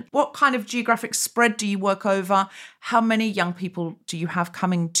Foundation, what kind of geographic spread do you work over? How many young people do you have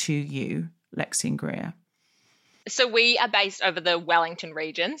coming to you, Lexy and Greer? So we are based over the Wellington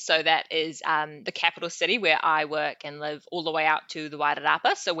region. So that is the capital city where I work and live, all the way out to the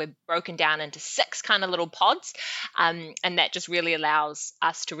Wairarapa. So we're broken down into 6 kind of little pods. And that just really allows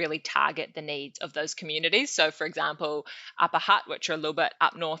us to really target the needs of those communities. So for example, Upper Hutt, which are a little bit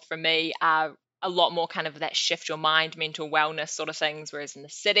up north from me, are a lot more kind of that shift your mind, mental wellness sort of things. Whereas in the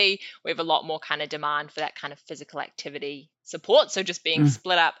city, we have a lot more kind of demand for that kind of physical activity support. So just being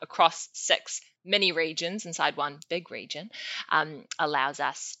split up across 6 mini regions inside one big region allows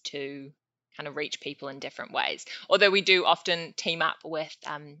us to kind of reach people in different ways. Although we do often team up with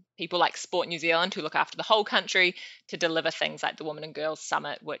people like Sport New Zealand, who look after the whole country, to deliver things like the Women and Girls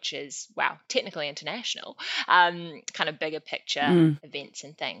Summit, which is, technically international, kind of bigger picture events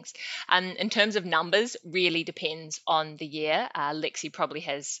and things. In terms of numbers, really depends on the year. Lexy probably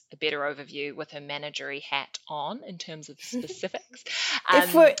has a better overview with her managery hat on in terms of specifics.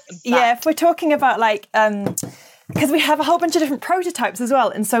 If we're talking about because we have a whole bunch of different prototypes as well.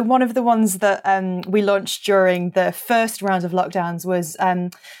 And so one of the ones that we launched during the first round of lockdowns was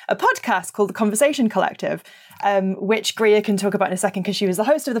a podcast called The Conversation Collective, which Greer can talk about in a second because she was the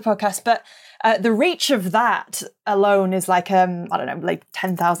host of the podcast. But the reach of that alone is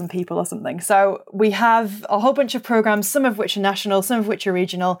 10,000 people or something. So we have a whole bunch of programs, some of which are national, some of which are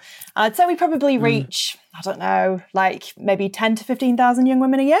regional. I'd say we probably reach, maybe 10 to 15,000 young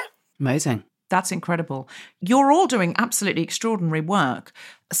women a year. Amazing. That's incredible. You're all doing absolutely extraordinary work.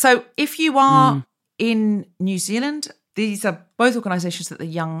 So if you are in New Zealand, these are both organisations that the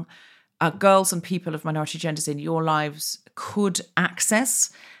young girls and people of minority genders in your lives could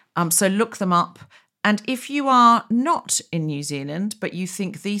access. So look them up And if you are not in New Zealand, but you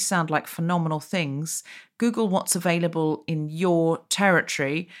think these sound like phenomenal things, Google what's available in your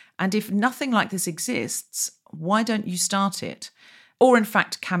territory. And if nothing like this exists, why don't you start it? Or in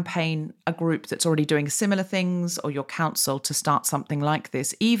fact, campaign a group that's already doing similar things, or your council to start something like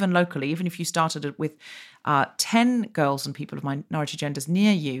this, even locally. Even if you started it with 10 girls and people of minority genders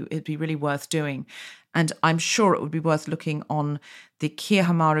near you, it'd be really worth doing. And I'm sure it would be worth looking on the Kia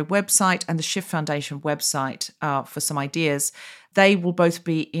Hamaru website and the Shift Foundation website for some ideas. They will both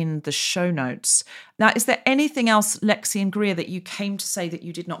be in the show notes. Now, is there anything else, Lexy and Greer, that you came to say that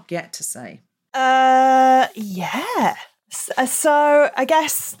you did not get to say? Yeah. So I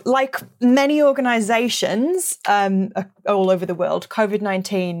guess, like many organisations all over the world,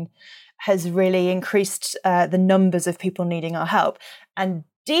 COVID-19 has really increased the numbers of people needing our help and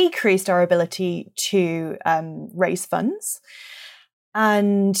decreased our ability to raise funds.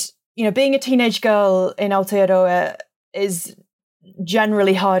 And, you know, being a teenage girl in Aotearoa is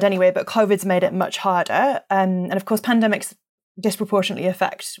generally hard anyway, but COVID's made it much harder. And of course, pandemics disproportionately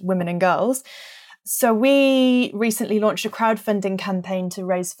affect women and girls. So we recently launched a crowdfunding campaign to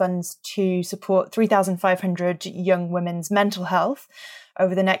raise funds to support 3,500 young women's mental health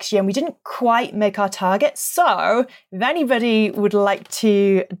over the next year. And we didn't quite make our target. So if anybody would like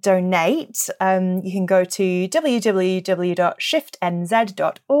to donate, you can go to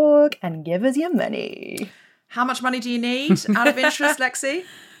www.shiftnz.org and give us your money. How much money do you need out of interest, Lexy?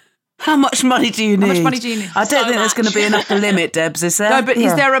 How much money do you need? How much money do you need? I don't think there's going to be an upper limit, Debs, is there? No, but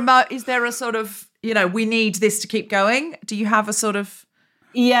is there a sort of, you know, we need this to keep going? Do you have a sort of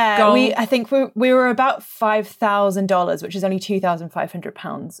goal? I think we were about $5,000, which is only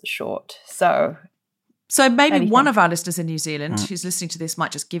 £2,500 short. So maybe one of our listeners in New Zealand who's listening to this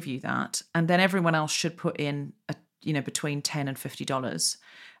might just give you that, and then everyone else should put in between $10 and $50.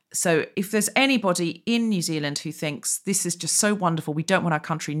 So if there's anybody in New Zealand who thinks this is just so wonderful, we don't want our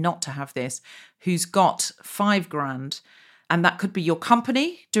country not to have this, who's got $5,000, and that could be your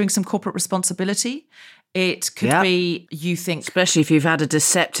company doing some corporate responsibility. It could be, you think... Especially if you've had a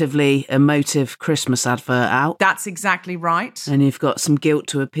deceptively emotive Christmas advert out. That's exactly right. And you've got some guilt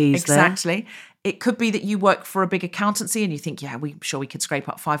to appease there. Exactly. It could be that you work for a big accountancy and you think, we're sure we could scrape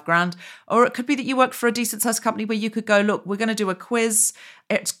up $5,000. Or it could be that you work for a decent sized company where you could go, look, we're going to do a quiz.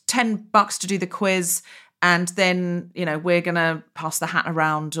 It's $10 to do the quiz. And then, we're going to pass the hat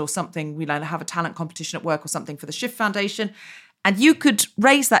around or something. We have a talent competition at work or something for the Shift Foundation. And you could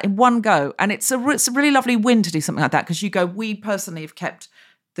raise that in one go. And it's a really lovely win to do something like that, because you go, we personally have kept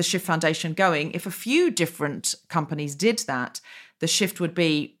the Shift Foundation going. If a few different companies did that, the Shift would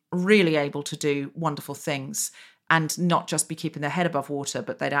be really able to do wonderful things and not just be keeping their head above water,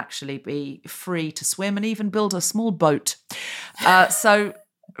 but they'd actually be free to swim and even build a small boat. So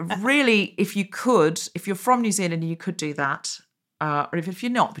really, if you're from New Zealand, you could do that. Or if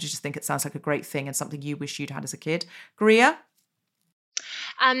you're not, but you just think it sounds like a great thing and something you wish you'd had as a kid. Greer?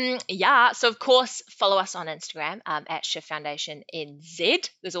 So of course, follow us on Instagram at Shift Foundation NZ.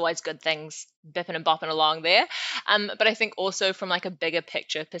 There's always good things bipping and bopping along there. But I think also from like a bigger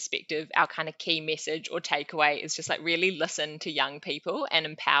picture perspective, our kind of key message or takeaway is just like really listen to young people and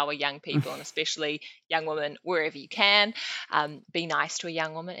empower young people, and especially young women wherever you can. Be nice to a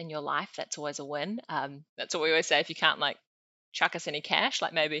young woman in your life. That's always a win. That's what we always say. If you can't like chuck us any cash,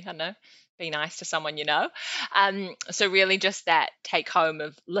 like maybe, I don't know, be nice to someone you know. So really just that take home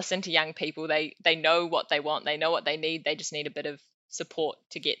of listen to young people. They know what they want. They know what they need. They just need a bit of support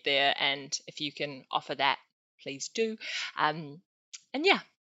to get there. And if you can offer that, please do.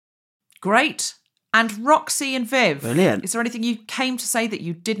 Great. And Roxy and Viv. Brilliant. Is there anything you came to say that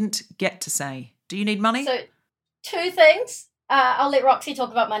you didn't get to say? Do you need money? So 2 things. I'll let Roxy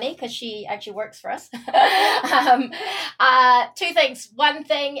talk about money because she actually works for us. 2 things. One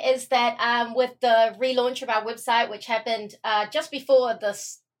thing is that with the relaunch of our website, which happened just before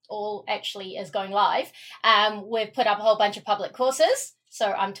this all actually is going live, we've put up a whole bunch of public courses. So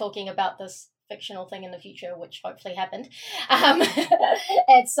I'm talking about this fictional thing in the future, which hopefully happened. And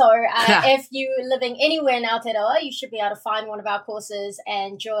so if you're living anywhere in Aotearoa, you should be able to find one of our courses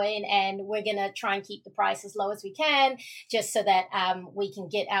and join. And we're going to try and keep the price as low as we can, just so that we can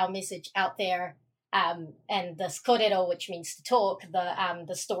get our message out there. And this kōrero, which means to talk,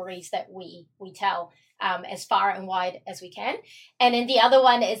 the stories that we tell as far and wide as we can. And then the other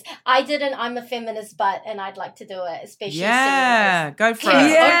one is I'm a feminist, and I'd like to do it, especially go for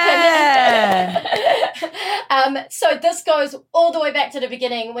it. Yeah. So this goes all the way back to the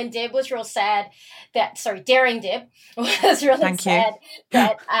beginning when Deb was real sad Daring Deb was really sad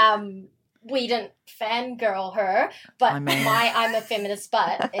that we didn't fangirl her, but my I'm a feminist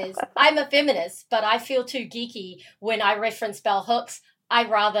but is I'm a feminist, but I feel too geeky when I reference bell hooks. I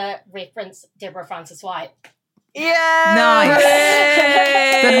rather reference Deborah Francis White. Yeah, nice.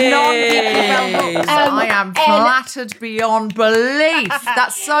 The non-geeky bell hooks. I am flattered beyond belief.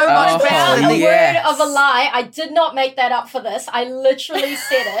 That's so much better than the word of a lie. I did not make that up for this. I literally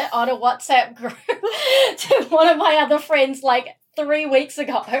said it on a WhatsApp group to one of my other friends, like 3 weeks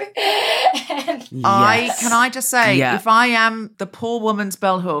ago. And can I just say, if I am the poor woman's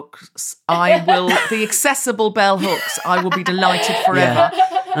bell hooks, I will the accessible bell hooks. I will be delighted forever.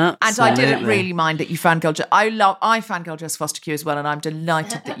 And I didn't really mind that you fangirled. I fangirled Jess Fostekew as well, and I'm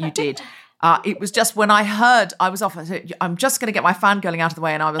delighted that you did. It was just when I heard I was off, I said, I'm just going to get my fangirling out of the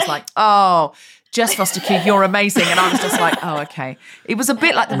way, and I was like, oh, Jess Fostekew, you're amazing. And I was just like, oh, okay. It was a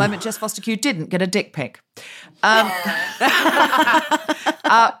bit like the moment Jess Fostekew didn't get a dick pic. But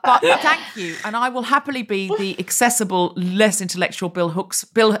thank you. And I will happily be the accessible, less intellectual Bell Hooks.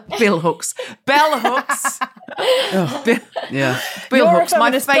 Bill Hooks. Bell Hooks. Bill Hooks,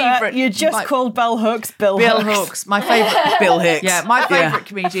 my favourite. You just called Bell Hooks Bill Hooks. My favourite. Bill Hicks. Yeah, my favourite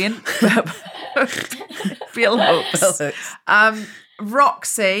comedian. Bill Hooks.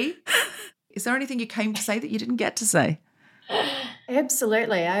 Roxy. Is there anything you came to say that you didn't get to say?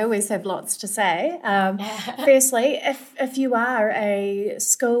 Absolutely. I always have lots to say. Firstly, if you are a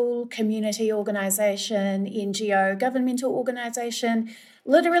school, community organisation, NGO, governmental organisation,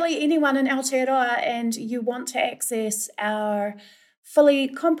 literally anyone in Aotearoa, and you want to access our fully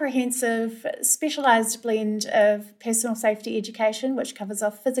comprehensive, specialised blend of personal safety education, which covers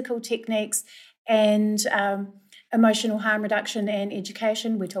off physical techniques and emotional harm reduction and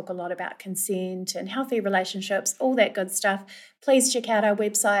education. We talk a lot about consent and healthy relationships, all that good stuff. Please check out our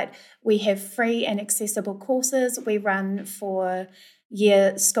website. We have free and accessible courses we run for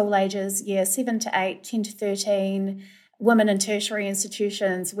school ages, year 7 to 8, 10 to 13, women in tertiary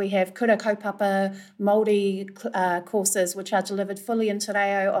institutions. We have kura kaupapa Māori courses, which are delivered fully in te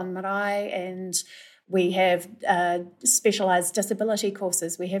reo on marae, and we have specialised disability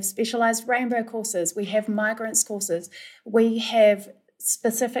courses. We have specialised rainbow courses. We have migrants courses. We have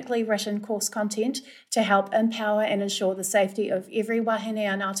specifically written course content to help empower and ensure the safety of every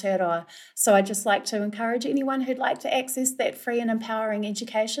wahine on Aotearoa. So I'd just like to encourage anyone who'd like to access that free and empowering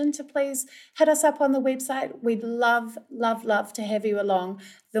education to please hit us up on the website. We'd love, love, love to have you along.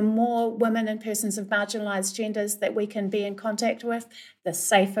 The more women and persons of marginalised genders that we can be in contact with, the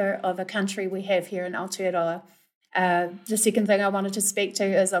safer of a country we have here in Aotearoa. The second thing I wanted to speak to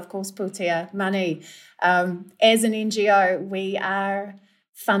is, of course, putea, money. As an NGO, we are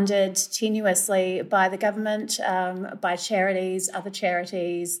funded tenuously by the government, by charities, other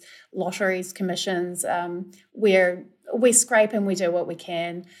charities, lotteries, commissions. We scrape and we do what we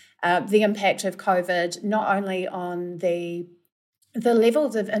can. The impact of COVID, not only on the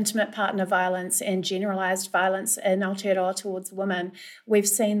levels of intimate partner violence and generalised violence in Aotearoa towards women, we've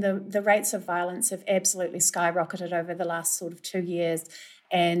seen the rates of violence have absolutely skyrocketed over the last sort of 2 years,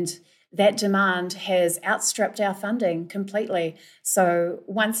 and that demand has outstripped our funding completely. So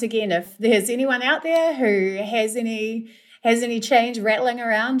once again, if there's anyone out there who has any change rattling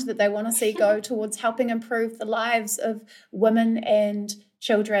around that they want to see go towards helping improve the lives of women and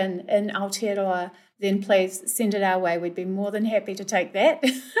children in Aotearoa, then please send it our way. We'd be more than happy to take that.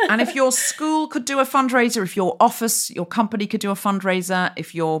 And if your school could do a fundraiser, if your office, your company could do a fundraiser,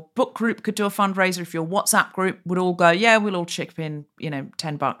 if your book group could do a fundraiser, if your WhatsApp group would all go, yeah, we'll all chip in,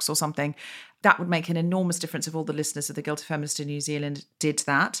 $10 or something, that would make an enormous difference if all the listeners of The Guilty Feminist in New Zealand did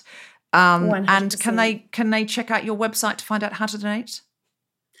that. And can they check out your website to find out how to donate?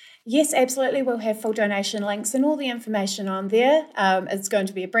 Yes, absolutely. We'll have full donation links and all the information on there. It's going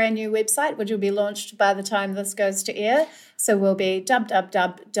to be a brand new website, which will be launched by the time this goes to air. So we'll be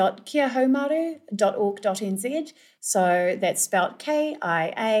www.kiahaumaru.org.nz. So that's spelled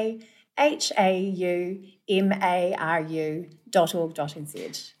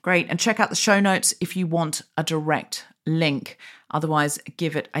KIAHAUMARU.org.nz. Great. And check out the show notes if you want a direct link. Otherwise,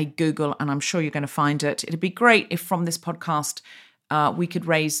 give it a Google and I'm sure you're going to find it. It'd be great if from this podcast we could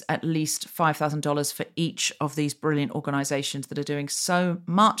raise at least $5,000 for each of these brilliant organisations that are doing so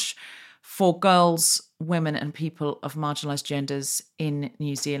much for girls, women and people of marginalised genders in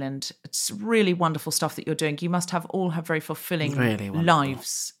New Zealand. It's really wonderful stuff that you're doing. You must all have very fulfilling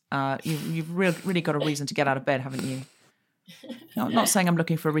lives. You've really got a reason to get out of bed, haven't you? No, I'm not saying I'm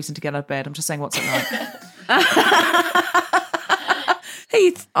looking for a reason to get out of bed. I'm just saying what's it like.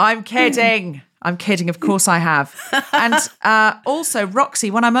 I'm kidding. I'm kidding. Of course I have. And also,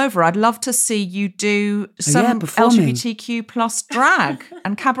 Roxy, when I'm over, I'd love to see you do some LGBTQ plus drag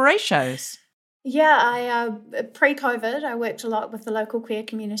and cabaret shows. Yeah, pre-COVID, I worked a lot with the local queer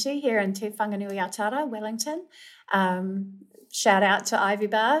community here in Te Whanganui-a-Tara, Wellington. Shout out to Ivy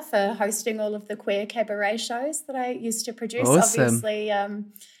Bar for hosting all of the queer cabaret shows that I used to produce. Awesome. Obviously,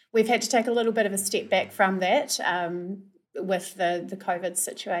 we've had to take a little bit of a step back from that with the COVID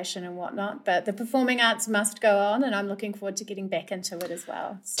situation and whatnot. But the performing arts must go on, and I'm looking forward to getting back into it as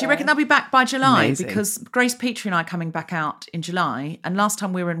well. So. Do you reckon they'll be back by July? Amazing. Because Grace Petrie and I are coming back out in July, and last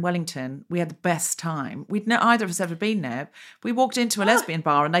time we were in Wellington, we had the best time. Either of us ever been there. We walked into a lesbian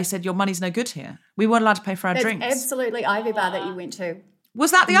bar and they said, your money's no good here. We weren't allowed to pay for our drinks. Absolutely Ivy Bar that you went to.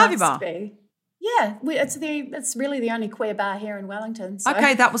 Was that the Ivy Bar? Be. Yeah, it's really the only queer bar here in Wellington. So.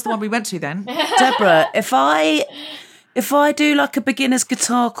 Okay, that was the one we went to then. Deborah, if I do like a beginner's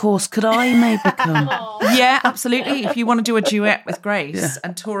guitar course, could I maybe come? Yeah, absolutely. If you want to do a duet with Grace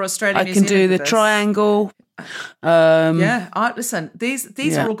and tour Australia, I New can Zealand do the with us. triangle. Listen,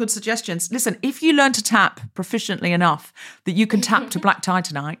 these are all good suggestions. Listen, if you learn to tap proficiently enough that you can tap to Black Tie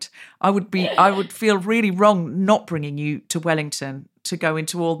tonight, I would feel really wrong not bringing you to Wellington to go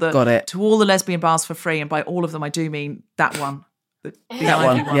into all the lesbian bars for free, and by all of them I do mean that one. That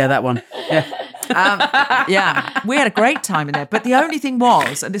one. Yeah, that one. Yeah. We had a great time in there. But the only thing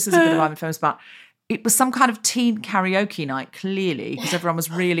was, and this is a bit of I'm famous about, it was some kind of teen karaoke night, clearly, because everyone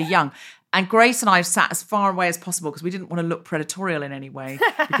was really young. And Grace and I sat as far away as possible because we didn't want to look predatorial in any way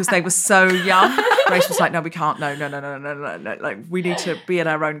because they were so young. Grace was like, no, we can't. No. Like, we need to be in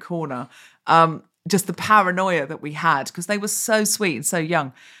our own corner. Just the paranoia that we had because they were so sweet and so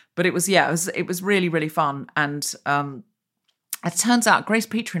young. But it was really, really fun. And it turns out Grace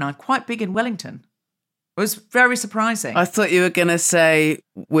Petrie and I are quite big in Wellington. It was very surprising. I thought you were going to say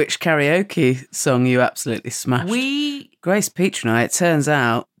which karaoke song you absolutely smashed. Grace Petrie and I, it turns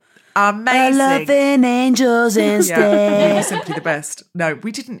out. Amazing. Loving angels instead. Yeah, simply the best. No,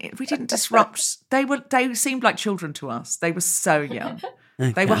 we didn't disrupt. They seemed like children to us. They were so young.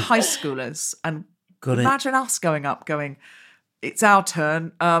 Okay. They were high schoolers. And imagine us going up going, it's our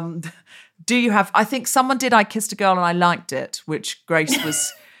turn. Do you have, I think someone did I Kissed a Girl and I Liked It, which Grace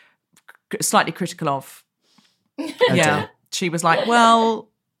was slightly critical of. Yeah. She was like, well,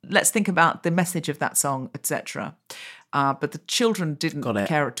 let's think about the message of that song, etc. But the children didn't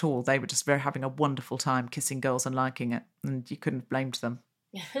care at all. They were just having a wonderful time kissing girls and liking it. And you couldn't have blamed them.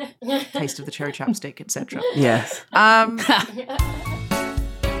 Taste of the cherry chapstick, etc. Yes.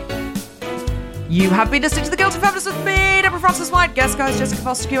 You have been listening to The Guilty Feminist with me, Deborah Francis-White, guest guys Jessica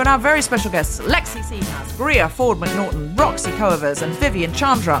Fostekew, and our very special guests, Lexy, Seedhouse, Greer, Forde-MacNaughton, Roxy, Coervers, and Vivian,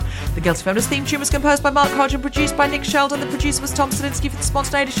 Chandra. The Guilty Feminist theme tune was composed by Mark Hodge and produced by Nick Sheldon. The producer was Tom Selinsky for The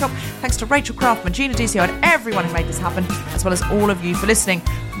Spontaneity Shop. Thanks to Rachel Craftman, Gina Dicio, and everyone who made this happen, as well as all of you for listening.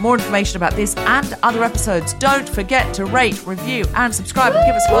 For more information about this and other episodes, don't forget to rate, review, and subscribe and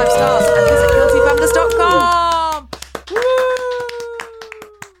give us 5 stars and visit guiltyfeminist.com.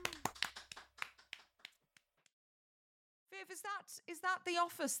 Is that the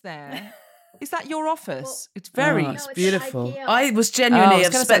office there? Is that your office? It's very... it's beautiful. I was genuinely...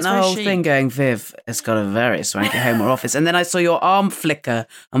 I've spent the whole thing going, Viv, it's got a very swanky home or office. And then I saw your arm flicker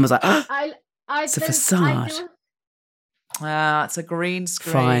and was like, it's a facade. It's a green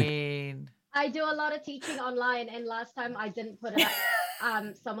screen. Fine. I do a lot of teaching online, and last time I didn't put it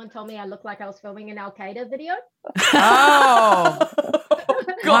up. Someone told me I looked like I was filming an Al-Qaeda video. Oh!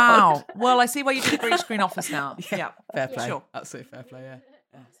 Wow. Well, I see why you did a green screen office now. Yeah. Fair play. Sure. Absolutely fair play, yeah.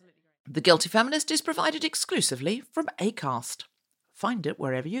 The Guilty Feminist is provided exclusively from Acast. Find it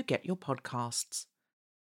wherever you get your podcasts.